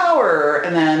new tower,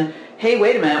 and then, hey,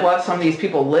 wait a minute, what if some of these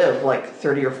people live like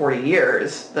 30 or 40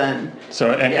 years, then...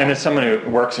 So, and as someone who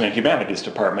works in a humanities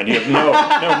department, you have no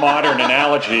modern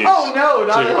analogies to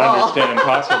understand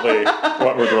possibly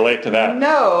what would relate to that.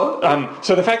 No.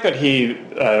 So the fact that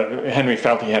Henry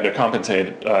felt he had to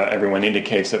compensate everyone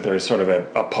indicates that there's sort of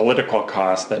a political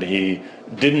cost that he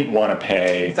didn't want to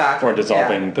pay for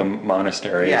dissolving the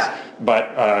monasteries. Yeah.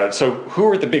 But, so who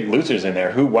were the big losers in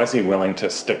there? Who was he willing to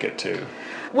stick it to?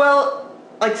 Well,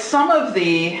 like some of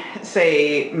the,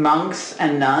 say, monks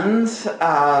and nuns,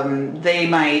 they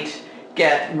might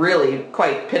get really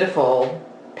quite pitiful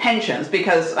pensions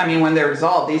because, I mean, when they're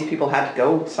absolved, these people had to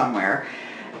go somewhere.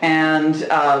 And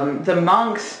the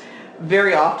monks,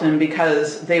 very often,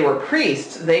 because they were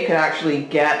priests, they could actually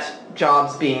get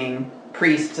jobs being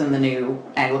priests in the new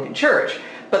Anglican Church.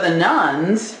 But the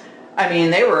nuns, I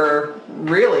mean, they were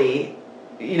really,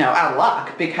 out of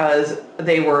luck because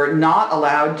they were not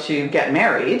allowed to get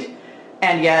married,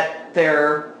 and yet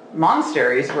their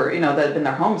monasteries were, that had been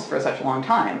their homes for such a long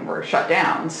time, were shut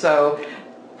down. So,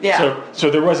 yeah.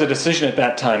 So there was a decision at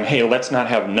that time, hey, let's not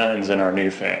have nuns in our new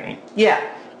thing. Yeah.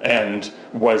 And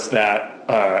was that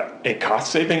a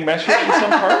cost-saving measure in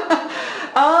some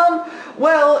part?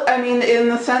 Well, I mean, in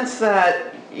the sense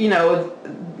that,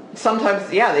 sometimes,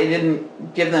 they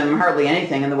didn't give them hardly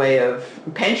anything in the way of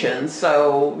pensions.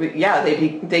 So,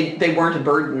 they weren't a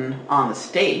burden on the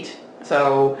state.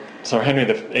 So Henry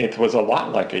VIII was a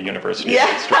lot like a university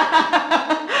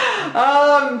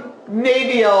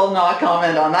maybe I'll not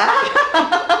comment on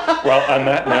that. Well, on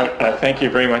that note, thank you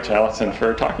very much, Alison,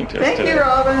 for talking to us today. Thank you,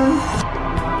 Robin.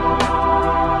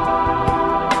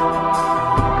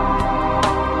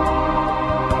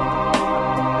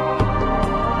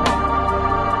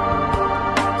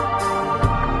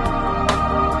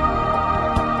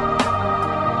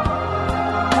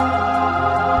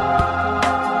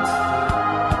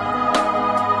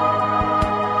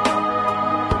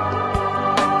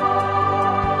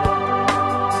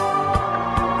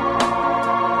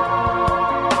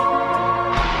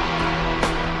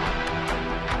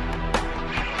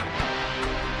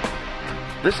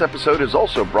 This episode is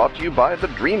also brought to you by The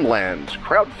Dreamlands,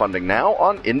 crowdfunding now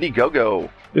on Indiegogo.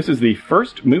 This is the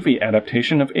first movie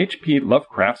adaptation of H.P.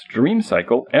 Lovecraft's Dream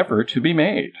Cycle ever to be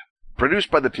made.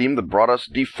 Produced by the team that brought us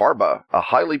Die Farbe, a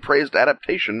highly praised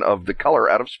adaptation of The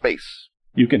Color Out of Space.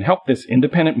 You can help this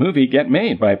independent movie get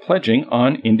made by pledging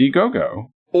on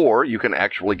Indiegogo. Or you can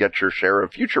actually get your share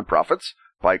of future profits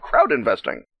by crowd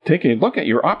investing. Take a look at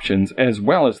your options as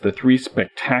well as the 3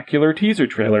 spectacular teaser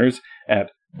trailers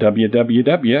at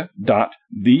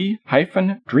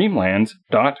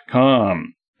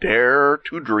www.the-dreamlands.com. Dare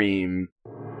to dream.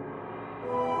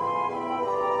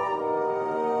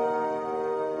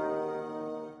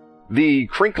 The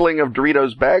crinkling of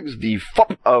Doritos bags, the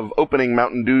fop of opening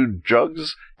Mountain Dew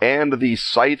jugs, and the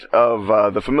sight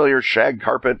of the familiar shag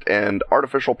carpet and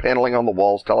artificial paneling on the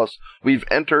walls tell us we've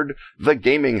entered the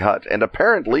gaming hut, and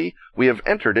apparently we have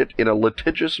entered it in a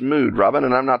litigious mood, Robin,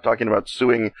 and I'm not talking about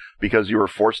suing because you were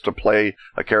forced to play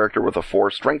a character with a 4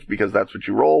 strength because that's what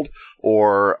you rolled,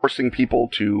 or forcing people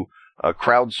to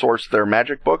crowdsource their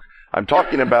magic book. I'm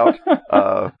talking about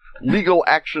legal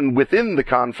action within the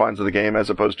confines of the game as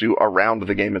opposed to around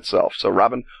the game itself. So,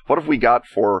 Robin, what have we got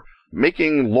for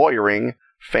making lawyering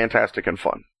fantastic and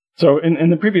fun? So,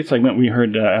 in the previous segment, we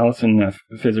heard Alison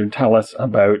Fizzard tell us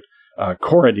about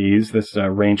Chorides, this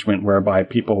arrangement whereby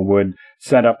people would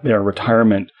set up their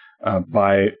retirement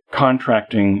by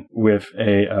contracting with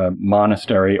a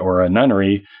monastery or a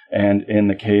nunnery. And in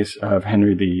the case of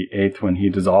Henry VIII, when he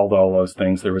dissolved all those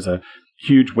things, there was a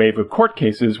huge wave of court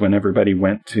cases when everybody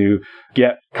went to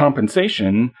get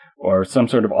compensation or some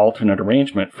sort of alternate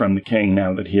arrangement from the king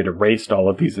now that he had erased all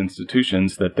of these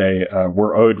institutions that they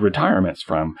were owed retirements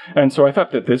from. And so I thought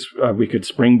that this we could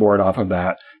springboard off of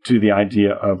that to the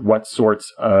idea of what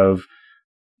sorts of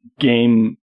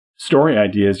game story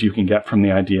ideas you can get from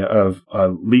the idea of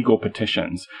legal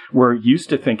petitions. We're used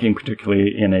to thinking,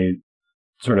 particularly in a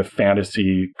sort of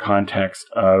fantasy context,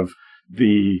 of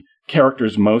the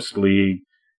characters mostly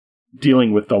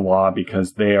dealing with the law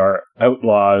because they are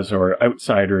outlaws or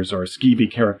outsiders or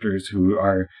skeevy characters who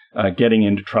are getting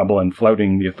into trouble and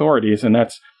flouting the authorities, and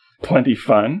that's plenty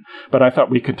fun. But I thought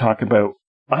we could talk about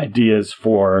ideas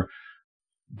for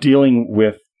dealing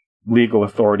with legal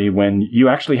authority when you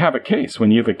actually have a case,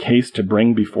 when you have a case to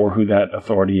bring before who that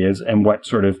authority is, and what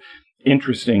sort of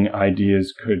interesting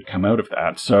ideas could come out of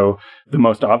that. So the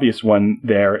most obvious one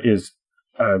there is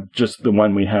just the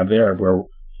one we have there, where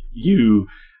you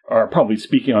are probably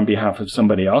speaking on behalf of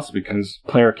somebody else, because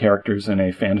player characters in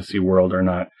a fantasy world are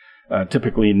not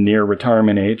typically near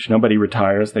retirement age. Nobody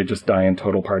retires, they just die in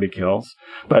total party kills.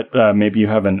 But maybe you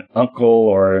have an uncle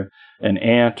or an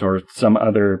aunt or some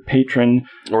other patron.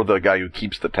 Or the guy who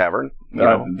keeps the tavern. You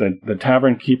know? The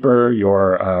tavern keeper,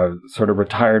 your sort of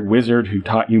retired wizard who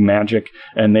taught you magic,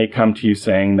 and they come to you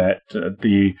saying that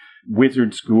the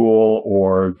wizard school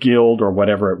or guild or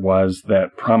whatever it was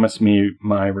that promised me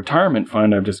my retirement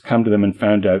fund, I've just come to them and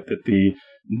found out that the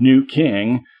new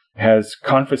king has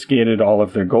confiscated all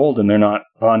of their gold and they're not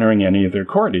honoring any of their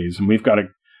courtiers. And we've got to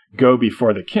go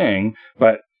before the king.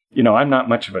 But, I'm not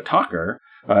much of a talker.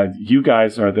 You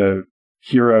guys are the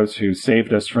heroes who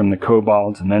saved us from the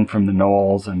kobolds and then from the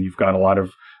gnolls, and you've got a lot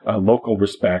of local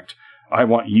respect. I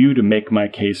want you to make my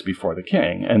case before the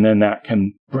king. And then that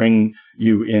can bring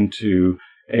you into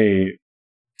a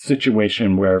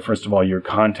situation where, first of all, you're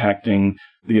contacting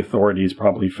the authorities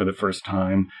probably for the first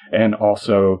time. And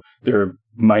also there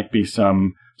might be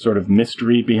some sort of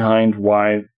mystery behind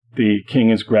why the king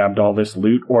has grabbed all this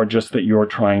loot, or just that you're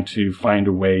trying to find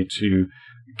a way to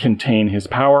contain his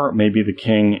power. Maybe the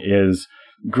king is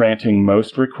granting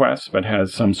most requests, but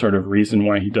has some sort of reason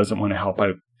why he doesn't want to help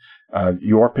out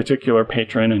your particular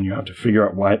patron, and you have to figure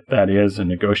out what that is and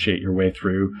negotiate your way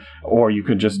through. Or you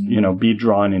could just, be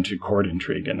drawn into court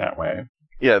intrigue in that way.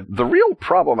 Yeah, the real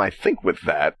problem, I think, with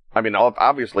that, I mean,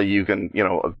 obviously you can,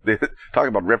 talk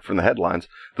about ripped from the headlines,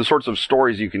 the sorts of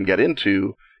stories you can get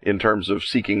into in terms of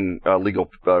seeking legal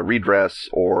redress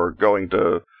or going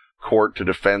to court to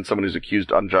defend someone who's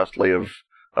accused unjustly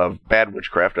of bad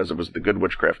witchcraft, as it was the good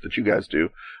witchcraft that you guys do,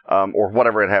 or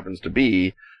whatever it happens to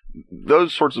be.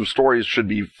 Those sorts of stories should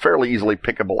be fairly easily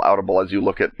pickable, outable as you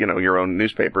look at, your own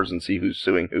newspapers and see who's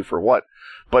suing who for what.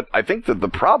 But I think that the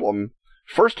problem,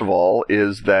 first of all,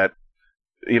 is that,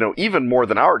 even more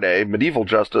than our day, medieval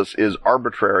justice is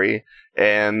arbitrary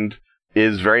and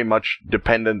is very much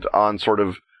dependent on sort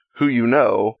of who you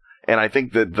know. And I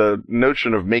think that the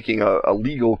notion of making a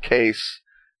legal case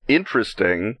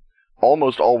interesting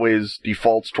almost always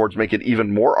defaults towards making it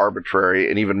even more arbitrary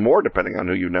and even more depending on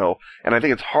who you know. And I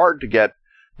think it's hard to get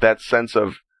that sense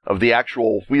of the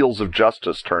actual wheels of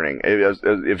justice turning.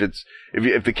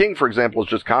 If the king, for example,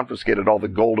 has just confiscated all the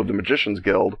gold of the Magicians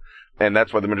Guild, and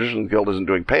that's why the Magicians Guild isn't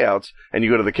doing payouts, and you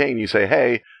go to the king and you say,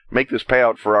 hey, make this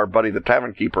payout for our buddy the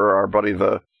tavern keeper, our buddy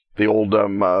the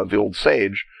old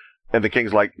sage, and the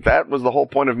king's like, that was the whole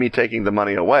point of me taking the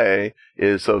money away,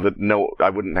 is so that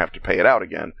I wouldn't have to pay it out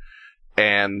again.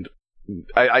 And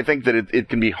I think that it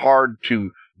can be hard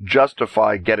to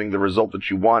justify getting the result that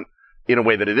you want in a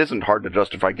way that it isn't hard to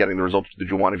justify getting the result that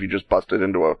you want if you just busted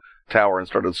into a tower and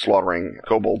started slaughtering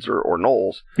kobolds or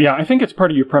gnolls. Yeah, I think it's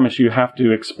part of your premise. You have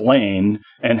to explain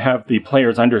and have the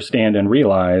players understand and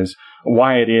realize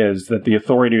why it is that the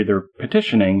authority they're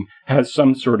petitioning has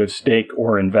some sort of stake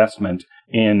or investment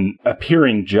in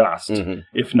appearing just,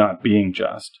 if not being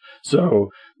just. So,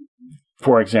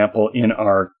 for example, in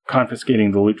our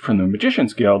confiscating the loot from the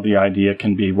Magicians Guild, the idea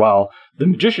can be, well, the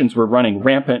magicians were running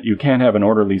rampant. You can't have an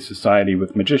orderly society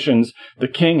with magicians. The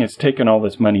king has taken all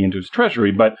this money into his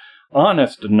treasury, but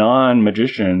honest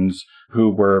non-magicians who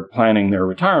were planning their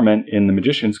retirement in the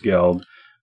Magicians Guild,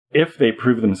 if they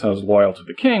prove themselves loyal to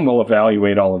the king, will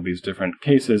evaluate all of these different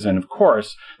cases. And of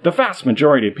course, the vast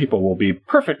majority of people will be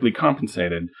perfectly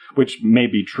compensated, which may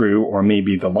be true or may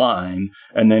be the line.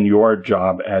 And then your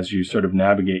job as you sort of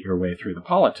navigate your way through the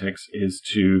politics is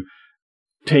to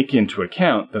take into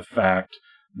account the fact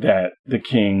that the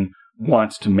king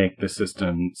wants to make the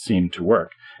system seem to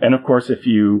work. And of course, if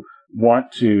you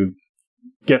want to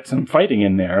get some fighting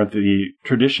in there, the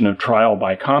tradition of trial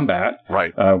by combat,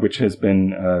 right, which has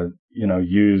been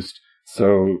used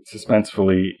so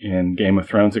suspensefully in Game of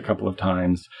Thrones a couple of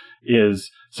times, is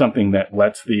something that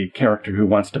lets the character who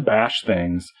wants to bash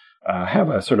things have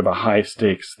a sort of a high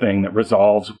stakes thing that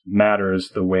resolves matters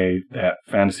the way that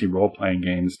fantasy role-playing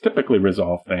games typically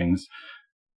resolve things.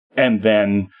 And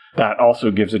then that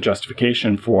also gives a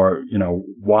justification for,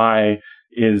 why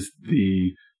is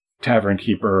the tavern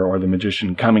keeper or the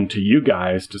magician coming to you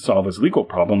guys to solve his legal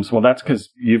problems? Well, that's because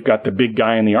you've got the big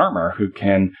guy in the armor who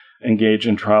can engage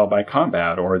in trial by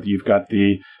combat, or you've got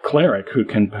the cleric who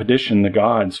can petition the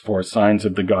gods for signs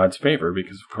of the gods' favor,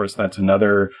 because, of course, that's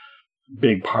another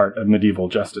big part of medieval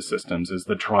justice systems is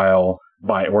the trial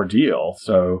by ordeal.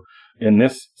 So in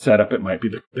this setup, it might be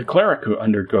the cleric who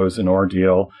undergoes an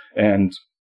ordeal, and,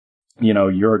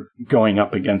 you're going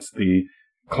up against the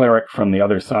cleric from the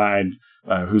other side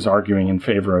who's arguing in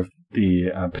favor of the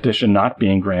petition not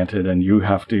being granted, and you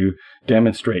have to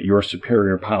demonstrate your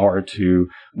superior power to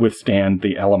withstand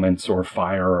the elements or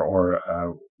fire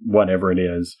or whatever it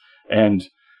is. And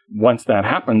once that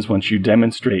happens, once you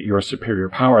demonstrate your superior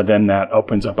power, then that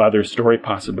opens up other story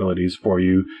possibilities for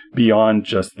you beyond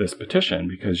just this petition,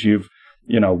 because you've,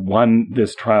 won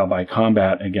this trial by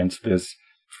combat against this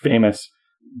famous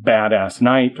badass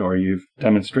knight, or you've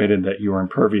demonstrated that you are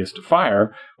impervious to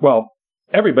fire. Well,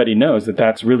 everybody knows that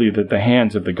that's really the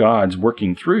hands of the gods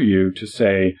working through you to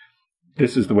say,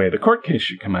 this is the way the court case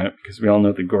should come out, because we all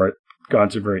know the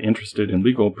gods are very interested in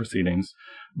legal proceedings.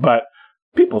 But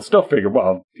people still figure,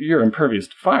 well, you're impervious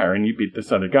to fire and you beat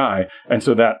this other guy. And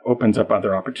so that opens up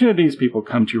other opportunities. People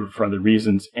come to you for other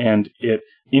reasons, and it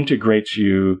integrates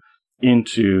you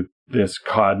into this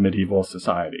COD medieval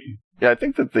society. Yeah, I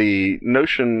think that the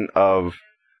notion of,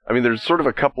 there's sort of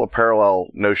a couple of parallel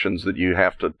notions that you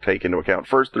have to take into account.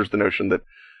 First, there's the notion that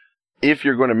if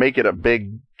you're going to make it a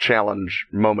big challenge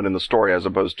moment in the story, as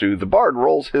opposed to the bard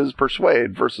rolls his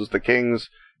persuade versus the king's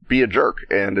be a jerk,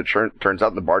 and it turns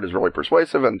out the bard is really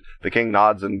persuasive, and the king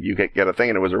nods, and you get a thing,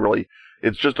 and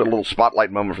it's just a little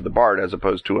spotlight moment for the bard, as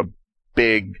opposed to a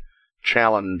big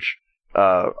challenge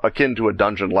akin to a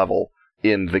dungeon level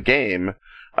in the game.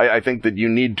 I think that you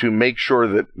need to make sure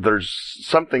that there's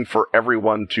something for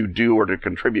everyone to do or to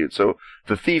contribute. So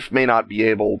the thief may not be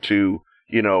able to,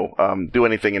 do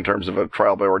anything in terms of a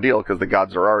trial by ordeal because the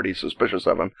gods are already suspicious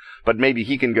of him, but maybe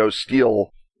he can go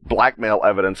steal blackmail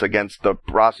evidence against the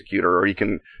prosecutor, or he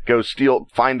can go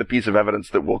find the piece of evidence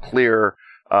that will clear,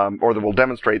 or that will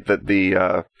demonstrate that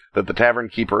the tavern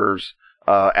keepers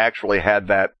actually had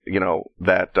that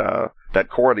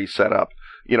Cordy set up,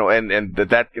 and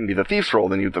that can be the thief's role.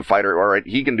 Then the fighter, all right,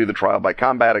 he can do the trial by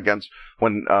combat against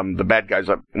when the bad guys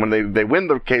when they win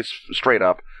the case straight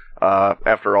up.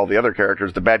 After all the other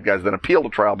characters, the bad guys then appeal to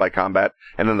trial by combat,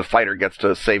 and then the fighter gets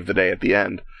to save the day at the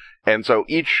end. And so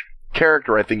each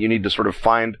character, I think you need to sort of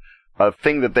find a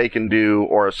thing that they can do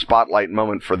or a spotlight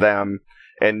moment for them.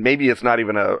 And maybe it's not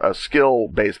even a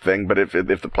skill-based thing, but if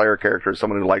the player character is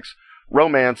someone who likes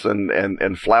romance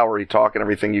and flowery talk and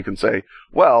everything, you can say,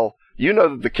 well, you know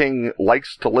that the king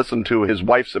likes to listen to his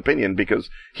wife's opinion because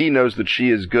he knows that she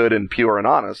is good and pure and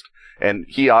honest, and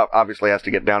he obviously has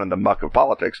to get down in the muck of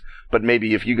politics. But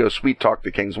maybe if you go sweet-talk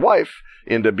the king's wife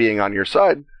into being on your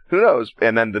side, who knows?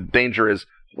 And then the danger is,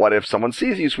 what if someone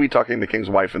sees you sweet-talking the king's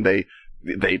wife and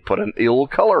they put an ill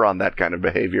color on that kind of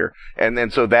behavior?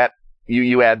 And so that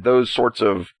you add those sorts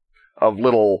of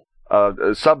little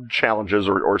sub-challenges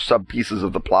or sub-pieces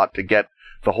of the plot to get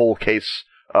the whole case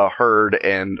heard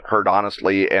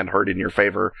honestly and heard in your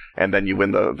favor, and then you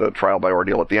win the trial by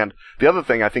ordeal at the end. The other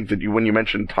thing, I think that when you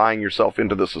mentioned tying yourself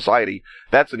into the society,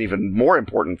 that's an even more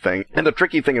important thing. And the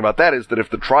tricky thing about that is that if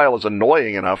the trial is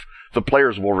annoying enough, the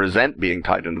players will resent being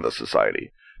tied into the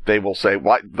society. They will say,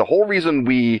 "Why? The whole reason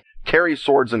we carry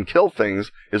swords and kill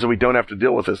things is that we don't have to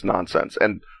deal with this nonsense."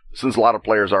 And since a lot of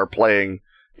players are playing,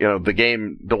 the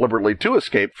game deliberately to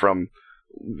escape from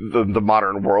the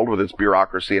modern world with its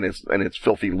bureaucracy and its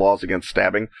filthy laws against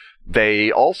stabbing,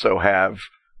 they also have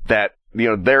that,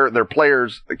 their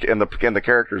players and the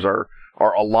characters are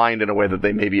aligned in a way that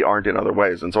they maybe aren't in other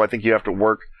ways. And so I think you have to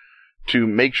work to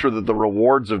make sure that the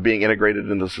rewards of being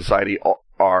integrated into society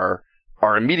are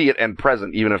immediate and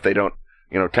present, even if they don't,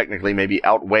 technically maybe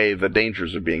outweigh the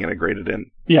dangers of being integrated in.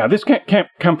 Yeah, this can't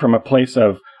come from a place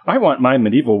of, I want my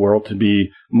medieval world to be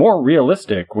more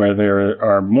realistic, where there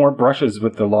are more brushes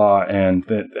with the law and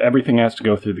that everything has to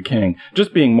go through the king.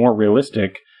 Just being more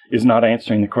realistic is not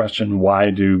answering the question,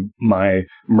 why do my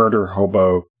murder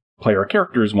hobo player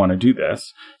characters want to do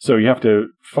this? So you have to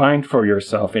find for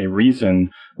yourself a reason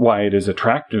why it is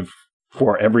attractive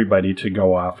for everybody to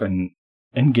go off and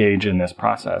engage in this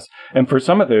process. And for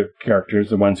some of the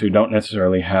characters, the ones who don't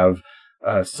necessarily have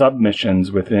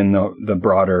submissions within the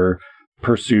broader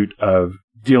pursuit of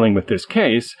dealing with this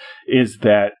case, is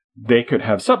that they could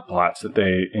have subplots that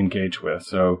they engage with.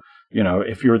 So,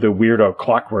 if you're the weirdo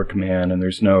clockwork man and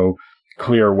there's no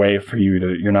clear way for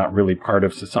you're not really part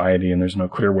of society and there's no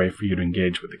clear way for you to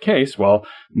engage with the case, well,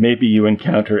 maybe you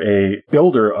encounter a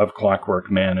builder of clockwork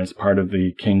man as part of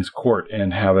the king's court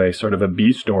and have a sort of a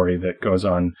B story that goes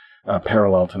on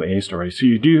parallel to the A story. So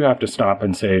you do have to stop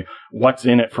and say, what's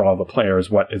in it for all the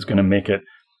players? What is going to make it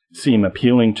seem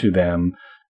appealing to them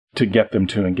to get them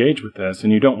to engage with this?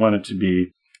 And you don't want it to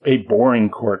be a boring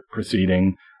court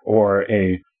proceeding or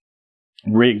a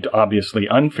rigged, obviously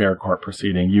unfair court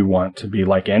proceeding. You want to be,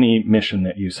 like any mission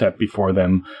that you set before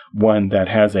them, one that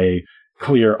has a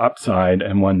clear upside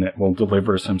and one that will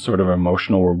deliver some sort of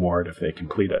emotional reward if they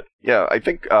complete it. Yeah, I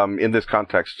think in this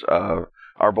context,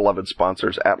 our beloved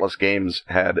sponsors, Atlas Games,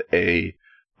 had a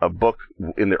book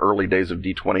in the early days of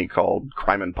D20 called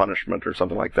Crime and Punishment or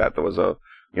something like that. That was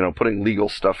putting legal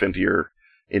stuff into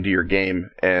your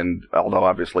game. And although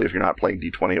obviously if you're not playing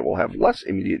D20, it will have less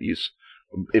immediate use.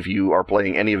 If you are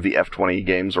playing any of the F20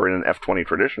 games or in an F20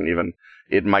 tradition even,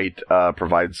 it might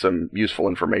provide some useful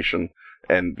information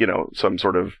and, some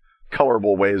sort of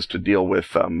colorable ways to deal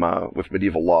with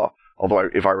medieval law. Although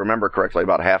if I remember correctly,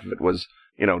 about half of it was,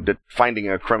 finding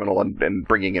a criminal and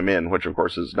bringing him in, which of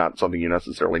course is not something you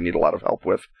necessarily need a lot of help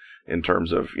with in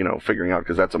terms of, figuring out,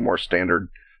 because that's a more standard,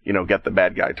 get the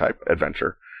bad guy type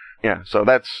adventure. Yeah, so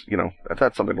that's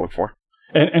something to look for.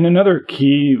 And another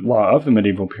key law of the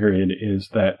medieval period is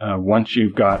that once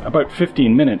you've got about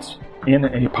 15 minutes in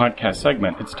a podcast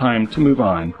segment, it's time to move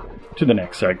on to the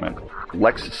next segment.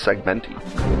 Lex Segmenti.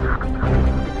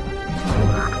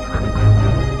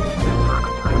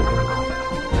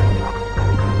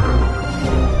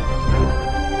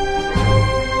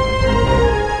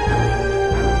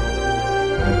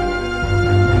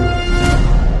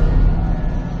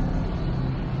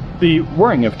 The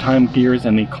whirring of time gears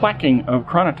and the clacking of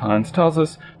chronotons tells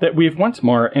us that we have once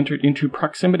more entered into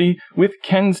proximity with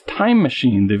Ken's time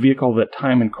machine, the vehicle that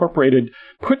Time Incorporated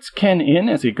puts Ken in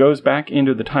as he goes back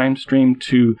into the time stream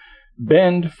to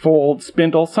bend, fold,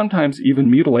 spindle, sometimes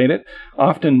even mutilate it.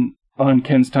 Often on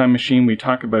Ken's time machine, we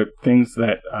talk about things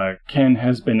that Ken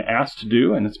has been asked to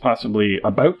do and is possibly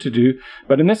about to do.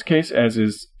 But in this case, as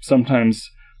is sometimes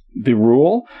the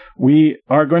rule, we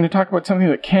are going to talk about something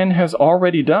that Ken has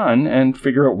already done and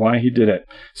figure out why he did it.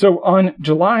 So on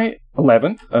July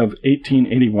 11th of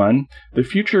 1881, the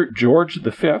future George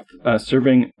V,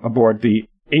 serving aboard the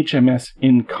HMS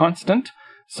Inconstant,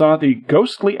 saw the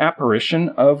ghostly apparition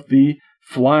of the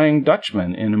Flying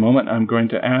Dutchman. In a moment, I'm going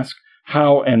to ask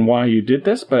how and why you did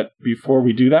this, but before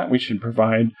we do that, we should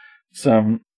provide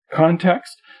some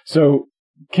context. So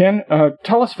Ken,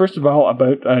 tell us first of all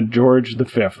about George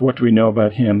V. What do we know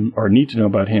about him or need to know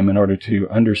about him in order to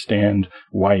understand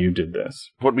why you did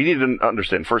this? What we need to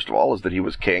understand, first of all, is that he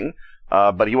was king,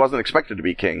 but he wasn't expected to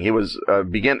be king. He was, at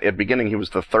beginning, he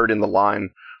was the third in the line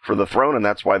for the throne, and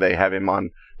that's why they have him on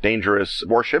dangerous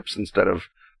warships instead of,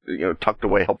 tucked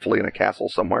away helpfully in a castle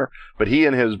somewhere. But he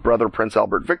and his brother, Prince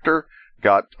Albert Victor,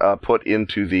 got put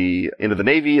into the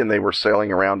Navy, and they were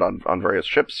sailing around on various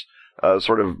ships,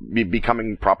 sort of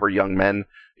becoming proper young men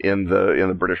in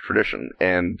the British tradition,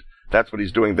 and that's what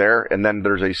he's doing there. And then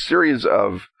there's a series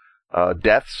of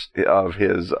deaths of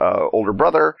his older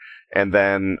brother, and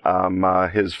then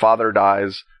his father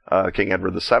dies, King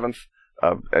Edward VII,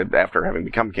 after having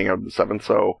become King Edward VII.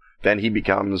 So then he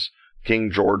becomes King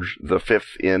George V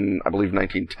in, I believe,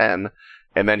 1910,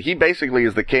 and then he basically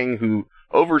is the king who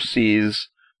oversees,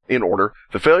 in order,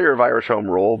 the failure of Irish Home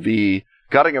Rule, the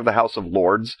gutting of the House of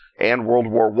Lords, and World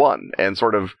War I. And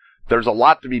sort of, there's a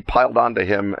lot to be piled onto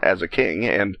him as a king,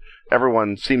 and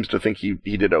everyone seems to think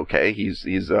he did okay. He's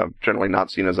generally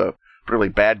not seen as a really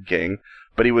bad king,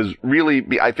 but he was really,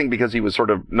 I think because he was sort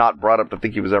of not brought up to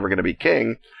think he was ever going to be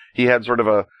king, he had sort of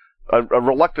a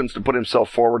reluctance to put himself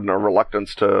forward and a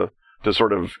reluctance to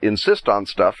sort of insist on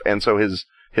stuff, and so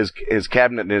his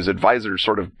cabinet and his advisors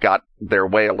sort of got their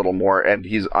way a little more, and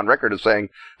he's on record as saying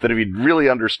that if he'd really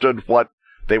understood what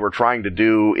they were trying to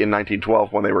do in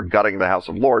 1912 when they were gutting the House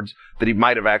of Lords, that he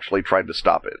might have actually tried to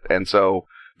stop it. And so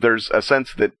there's a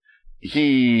sense that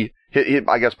he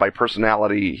I guess by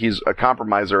personality, he's a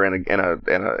compromiser and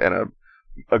a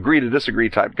agree to disagree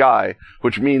type guy,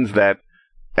 which means that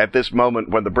at this moment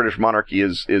when the British monarchy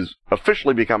is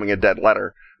officially becoming a dead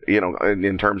letter,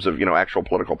 in terms of, actual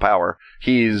political power,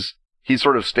 he's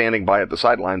sort of standing by at the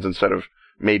sidelines instead of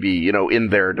maybe, in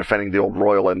there defending the old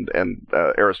royal and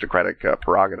aristocratic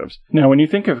prerogatives. Now, when you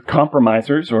think of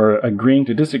compromisers or agreeing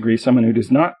to disagree, someone who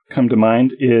does not come to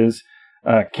mind is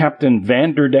Captain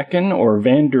Vanderdecken or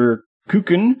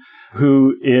Vanderkooken,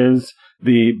 who is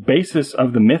the basis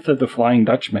of the myth of the Flying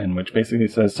Dutchman, which basically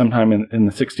says sometime in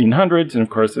the 1600s, and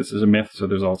of course this is a myth, so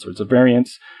there's all sorts of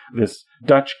variants. This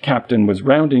Dutch captain was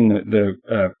rounding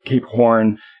the Cape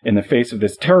Horn in the face of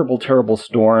this terrible, terrible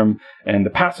storm, and the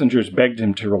passengers begged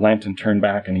him to relent and turn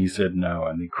back, and he said no.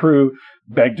 And the crew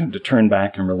begged him to turn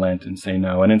back and relent and say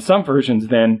no. And in some versions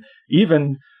then,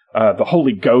 even the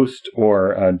Holy Ghost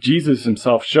or Jesus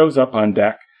himself shows up on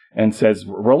deck and says,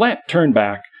 relent, turn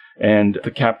back. And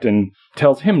the captain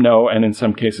tells him no, and in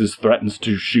some cases threatens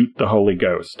to shoot the Holy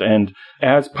Ghost. And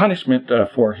as punishment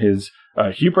for his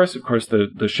hubris, of course,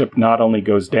 the ship not only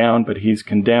goes down, but he's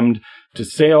condemned to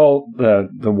sail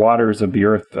the waters of the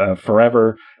earth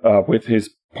forever with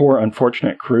his poor,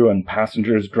 unfortunate crew and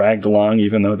passengers dragged along,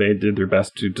 even though they did their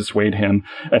best to dissuade him.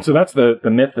 And so that's the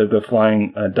myth of the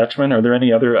Flying Dutchman. Are there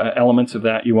any other elements of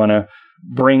that you want to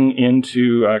bring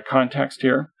into context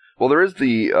here? Well, there is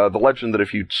the legend that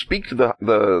if you speak to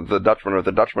the Dutchman, or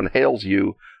the Dutchman hails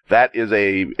you, that is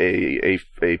a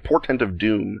portent of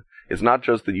doom. It's not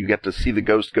just that you get to see the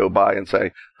ghost go by and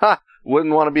say, "Ha,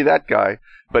 wouldn't want to be that guy."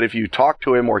 But if you talk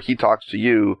to him or he talks to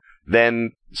you,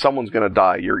 then someone's going to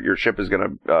die. Your ship is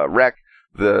going to wreck.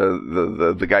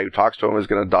 The guy who talks to him is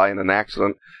going to die in an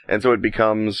accident, and so it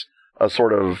becomes a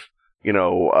sort of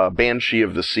banshee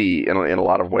of the sea in a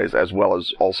lot of ways, as well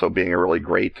as also being a really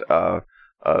great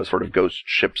sort of ghost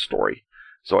ship story.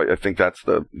 So I think that's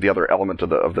the other element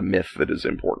of the myth that is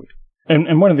important.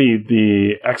 And one of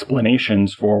the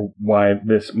explanations for why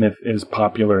this myth is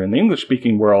popular in the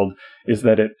English-speaking world is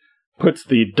that it puts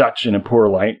the Dutch in a poor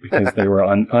light because they were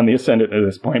on the ascendant at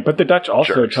this point. But the Dutch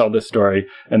also tell this story,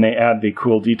 and they add the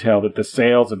cool detail that the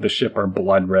sails of the ship are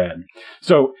blood red.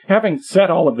 So having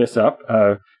set all of this up,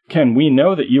 Ken, we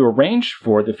know that you arranged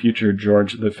for the future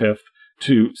George V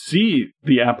to see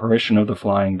the apparition of the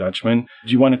Flying Dutchman.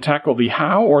 Do you want to tackle the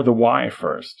how or the why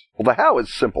first? Well, the how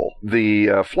is simple.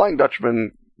 The Flying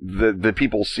Dutchman the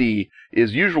people see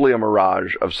is usually a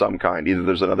mirage of some kind. Either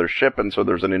there's another ship, and so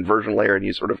there's an inversion layer, and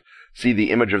you sort of see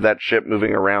the image of that ship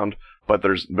moving around, but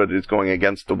it's going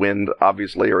against the wind,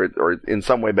 obviously, or in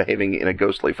some way behaving in a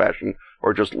ghostly fashion,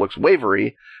 or just looks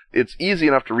wavery. It's easy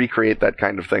enough to recreate that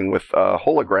kind of thing with a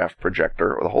holograph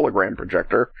projector, or the hologram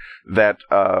projector, that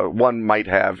one might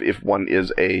have if one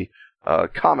is a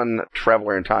common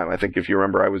traveler in time. I think if you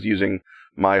remember, I was using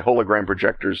my hologram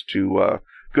projectors to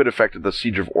good effect at the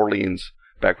Siege of Orleans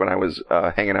back when I was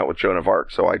hanging out with Joan of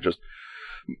Arc. So I just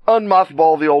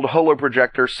unmothball the old holo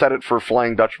projector, set it for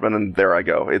Flying Dutchman, and there I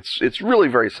go. It's really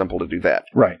very simple to do that.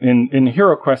 Right. In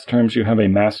HeroQuest terms, you have a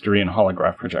mastery in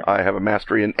holograph projector. I have a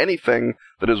mastery in anything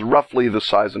that is roughly the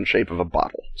size and shape of a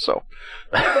bottle. So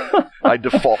I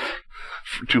default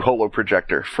to holo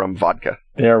projector from vodka.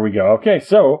 There we go. Okay,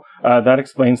 so that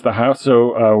explains the how.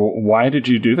 So why did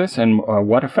you do this, and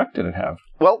what effect did it have?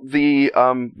 Well, the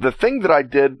thing that I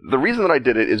did, the reason that I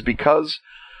did it is because,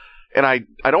 and I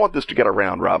don't want this to get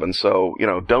around, Robin, so,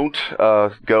 don't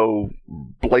go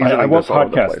blazing I won't this all over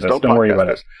the podcast place. this. Don't worry about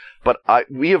this. it. But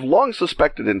we have long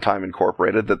suspected in Time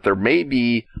Incorporated that there may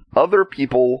be other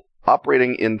people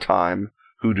operating in time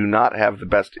who do not have the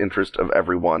best interest of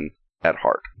everyone at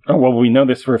heart. Oh, well, we know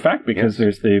this for a fact because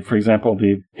there's for example,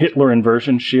 the Hitler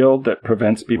inversion shield that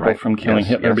prevents people from killing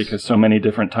Hitler because so many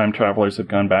different time travelers have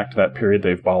gone back to that period,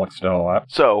 they've bollocksed it all up.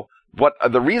 So,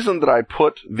 the reason that I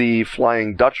put the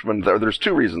Flying Dutchman there, there's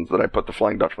two reasons that I put the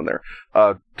Flying Dutchman there.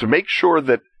 To make sure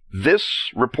that this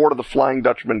report of the Flying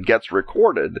Dutchman gets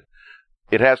recorded,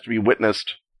 it has to be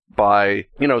witnessed by,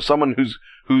 someone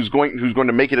who's going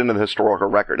to make it into the historical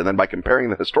record. And then by comparing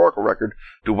the historical record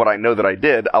to what I know that I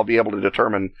did, I'll be able to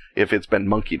determine if it's been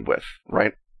monkeyed with,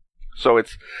 right? So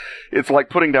it's like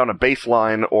putting down a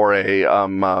baseline or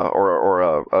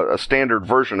a standard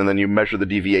version, and then you measure the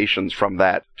deviations from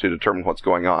that to determine what's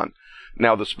going on.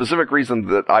 Now, the specific reason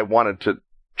that I wanted to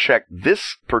check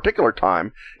this particular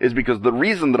time is because the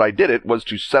reason that I did it was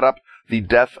to set up the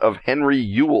death of Henry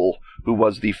Ewell, who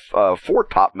was the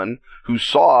foretopman who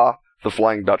saw the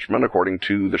Flying Dutchman, according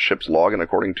to the ship's log and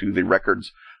according to the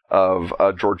records of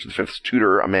George V's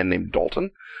tutor, a man named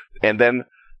Dalton. And then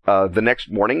the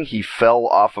next morning, he fell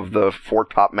off of the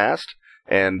foretopmast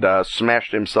and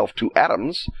smashed himself to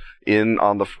atoms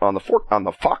on the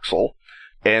forecastle.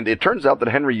 And it turns out that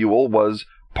Henry Ewell was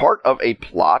part of a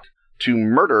plot to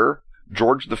murder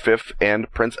George V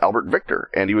and Prince Albert Victor,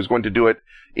 and he was going to do it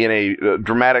in a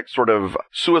dramatic sort of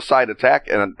suicide attack,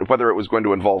 and whether it was going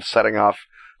to involve setting off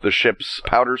the ship's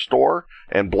powder store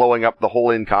and blowing up the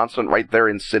whole Inconstant right there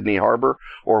in Sydney Harbor,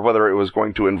 or whether it was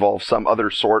going to involve some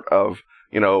other sort of,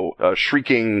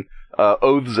 shrieking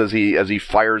oaths as he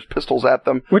fires pistols at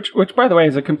them. Which, by the way,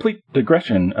 is a complete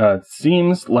digression.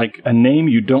 Seems like a name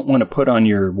you don't want to put on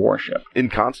your warship.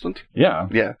 Inconstant? Yeah.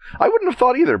 Yeah. I wouldn't have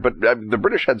thought either, but the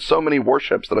British had so many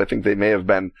warships that I think they may have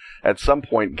been at some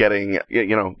point getting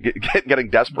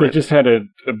desperate.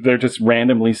 They're just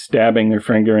randomly stabbing their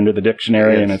finger into the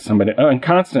dictionary, and it's somebody,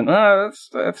 Inconstant,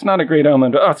 that's not a great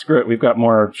element. Oh, screw it, we've got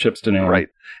more ships to name. Right.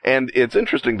 And it's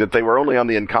interesting that they were only on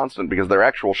the Inconstant because their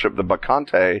actual ship, the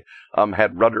Bacchante,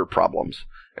 had rudder problems.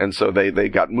 And so they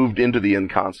got moved into the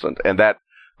Inconstant. And that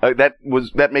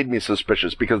made me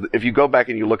suspicious, because if you go back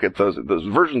and you look at those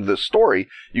versions of this story,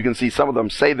 you can see some of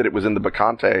them say that it was in the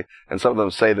Bacchante and some of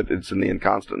them say that it's in the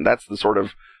Inconstant. And that's the sort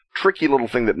of tricky little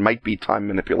thing that might be time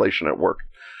manipulation at work.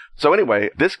 So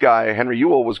anyway, this guy, Henry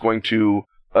Ewell, was going to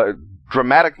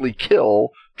dramatically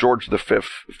kill George V,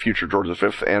 future George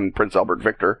V, and Prince Albert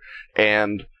Victor,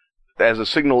 and as a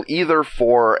signal either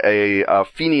for a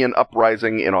Fenian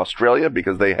uprising in Australia,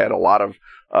 because they had a lot of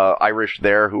Irish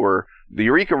there who were... The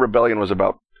Eureka Rebellion was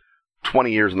about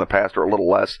 20 years in the past, or a little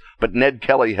less, but Ned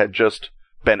Kelly had just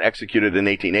been executed in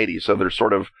 1880, so there's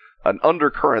sort of an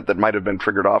undercurrent that might have been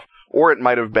triggered off, or it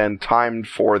might have been timed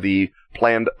for the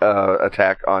planned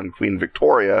attack on Queen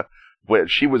Victoria,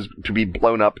 which she was to be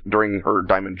blown up during her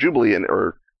Diamond Jubilee,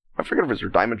 I forget if it's her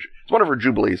diamond, it's one of her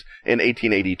jubilees in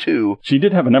 1882. She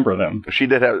did have a number of them. She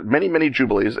did have many, many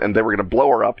jubilees, and they were going to blow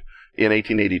her up in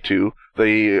 1882.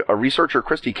 A researcher,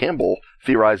 Christy Campbell,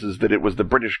 theorizes that it was the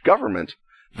British government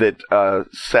that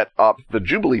set up the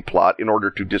Jubilee plot in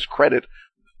order to discredit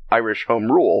Irish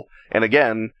Home Rule. And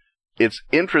again, it's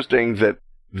interesting that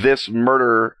this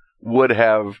murder would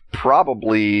have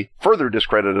probably further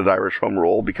discredited Irish Home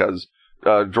Rule, because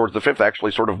George V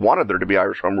actually sort of wanted there to be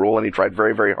Irish Home Rule, and he tried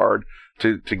very, very hard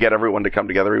to get everyone to come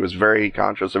together. He was very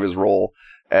conscious of his role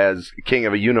as king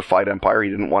of a unified empire. He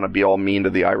didn't want to be all mean to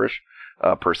the Irish,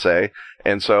 per se.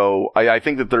 And so I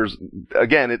think that there's,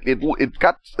 again, it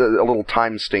got a little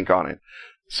time stink on it.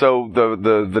 So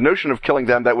the notion of killing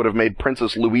them, that would have made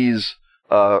Princess Louise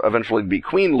eventually be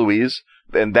Queen Louise,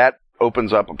 and that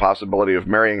opens up a possibility of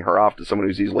marrying her off to someone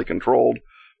who's easily controlled,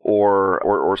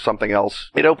 or something else.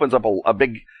 It opens up a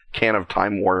big can of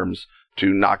time worms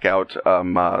to knock out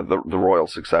the royal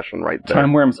succession right there.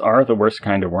 Time worms are the worst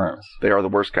kind of worms. They are the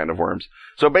worst kind of worms.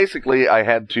 So basically, I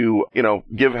had to,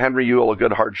 give Henry Yule a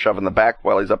good hard shove in the back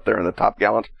while he's up there in the top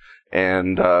gallant,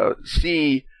 and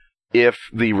see if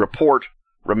the report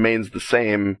remains the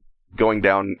same going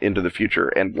down into the future.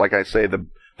 And like I say, the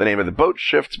name of the boat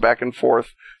shifts back and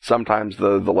forth. Sometimes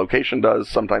the location does.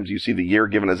 Sometimes you see the year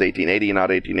given as 1880, not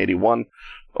 1881,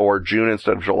 or June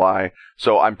instead of July.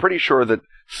 So I'm pretty sure that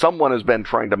someone has been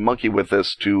trying to monkey with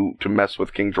this to mess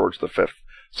with King George V.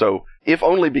 So, if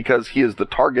only because he is the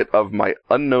target of my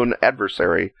unknown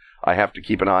adversary, I have to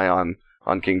keep an eye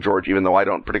on King George, even though I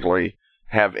don't particularly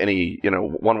have any,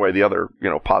 one way or the other,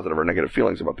 positive or negative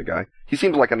feelings about the guy. He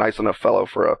seems like a nice enough fellow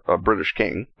for a British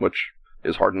king, which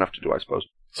is hard enough to do, I suppose.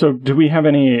 So, do we have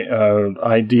any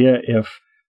idea if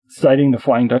citing the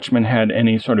Flying Dutchman had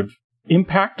any sort of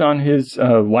impact on his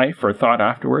life or thought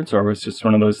afterwards, or was it just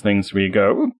one of those things where you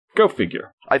go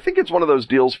figure? I think it's one of those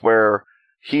deals where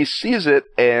he sees it,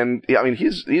 and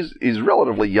he's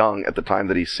relatively young at the time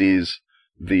that he sees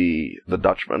the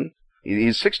Dutchman.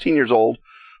 He's 16 years old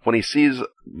when he sees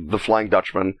the Flying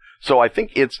Dutchman. So I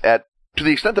think it's to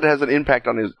the extent that it has an impact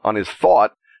on his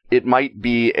thought, it might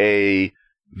be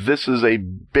this is a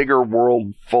bigger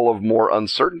world full of more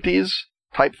uncertainties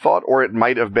type thought, or it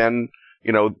might have been,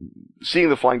 seeing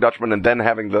the Flying Dutchman and then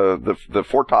having the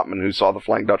foretopman who saw the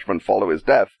Flying Dutchman fall to his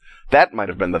death. That might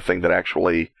have been the thing that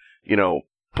actually,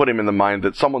 put him in the mind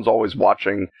that someone's always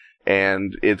watching,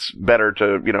 and it's better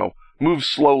to, move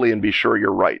slowly and be sure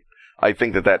you're right. I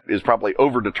think that is probably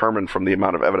overdetermined from the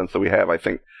amount of evidence that we have. I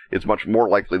think it's much more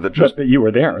likely that just... But you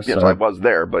were there, Yes, so. I was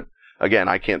there, but again,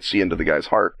 I can't see into the guy's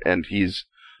heart, and he's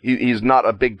not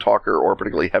a big talker or a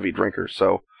particularly heavy drinker,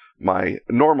 so my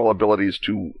normal abilities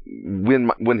to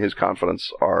win his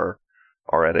confidence are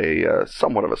at a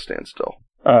somewhat of a standstill.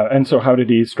 And so how did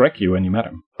he strike you when you met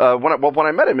him? When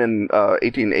I met him in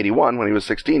 1881, when he was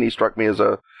 16, he struck me as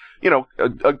a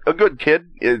good kid,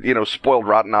 spoiled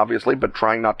rotten, obviously, but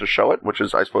trying not to show it, which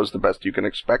is, I suppose, the best you can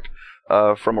expect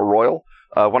from a royal.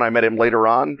 When I met him later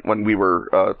on, when we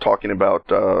were talking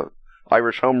about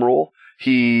Irish Home Rule,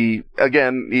 he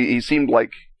seemed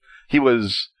like he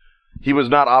was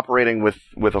not operating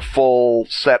with a full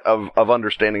set of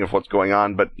understanding of what's going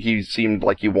on, but he seemed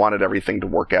like he wanted everything to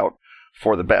work out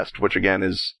for the best, which again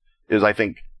is I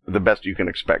think the best you can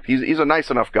expect. He's a nice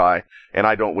enough guy, and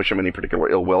I don't wish him any particular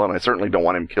ill will, and I certainly don't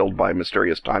want him killed by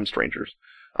mysterious time strangers.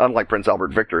 Unlike Prince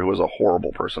Albert Victor, who was a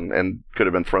horrible person and could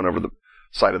have been thrown over the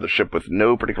side of the ship with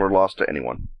no particular loss to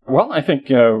anyone. Well, I think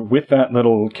with that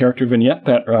little character vignette,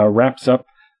 that wraps up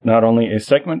not only a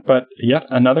segment, but yet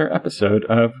another episode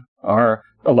of our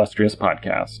illustrious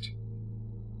podcast.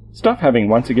 Stuff having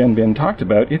once again been talked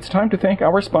about, it's time to thank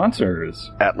our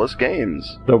sponsors. Atlas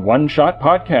Games, The One Shot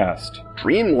Podcast,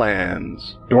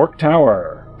 Dreamlands, Dork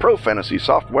Tower, Pro Fantasy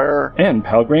Software, and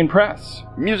Pelgrane Press.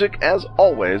 Music, as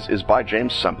always, is by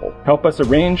James Semple. Help us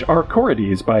arrange our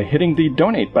chorides by hitting the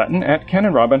donate button at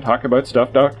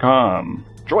KenandRobinTalkAboutStuff.com.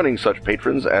 Joining such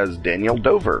patrons as Daniel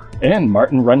Dover and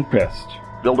Martin Rundquist.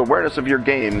 Build awareness of your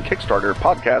game, Kickstarter,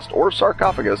 podcast, or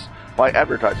sarcophagus by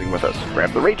advertising with us.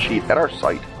 Grab the rate sheet at our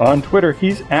site. On Twitter,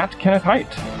 he's at Kenneth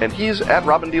Hite. And he's at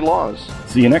Robin D. Laws.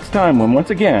 See you next time when once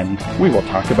again, we will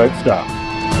talk about stuff.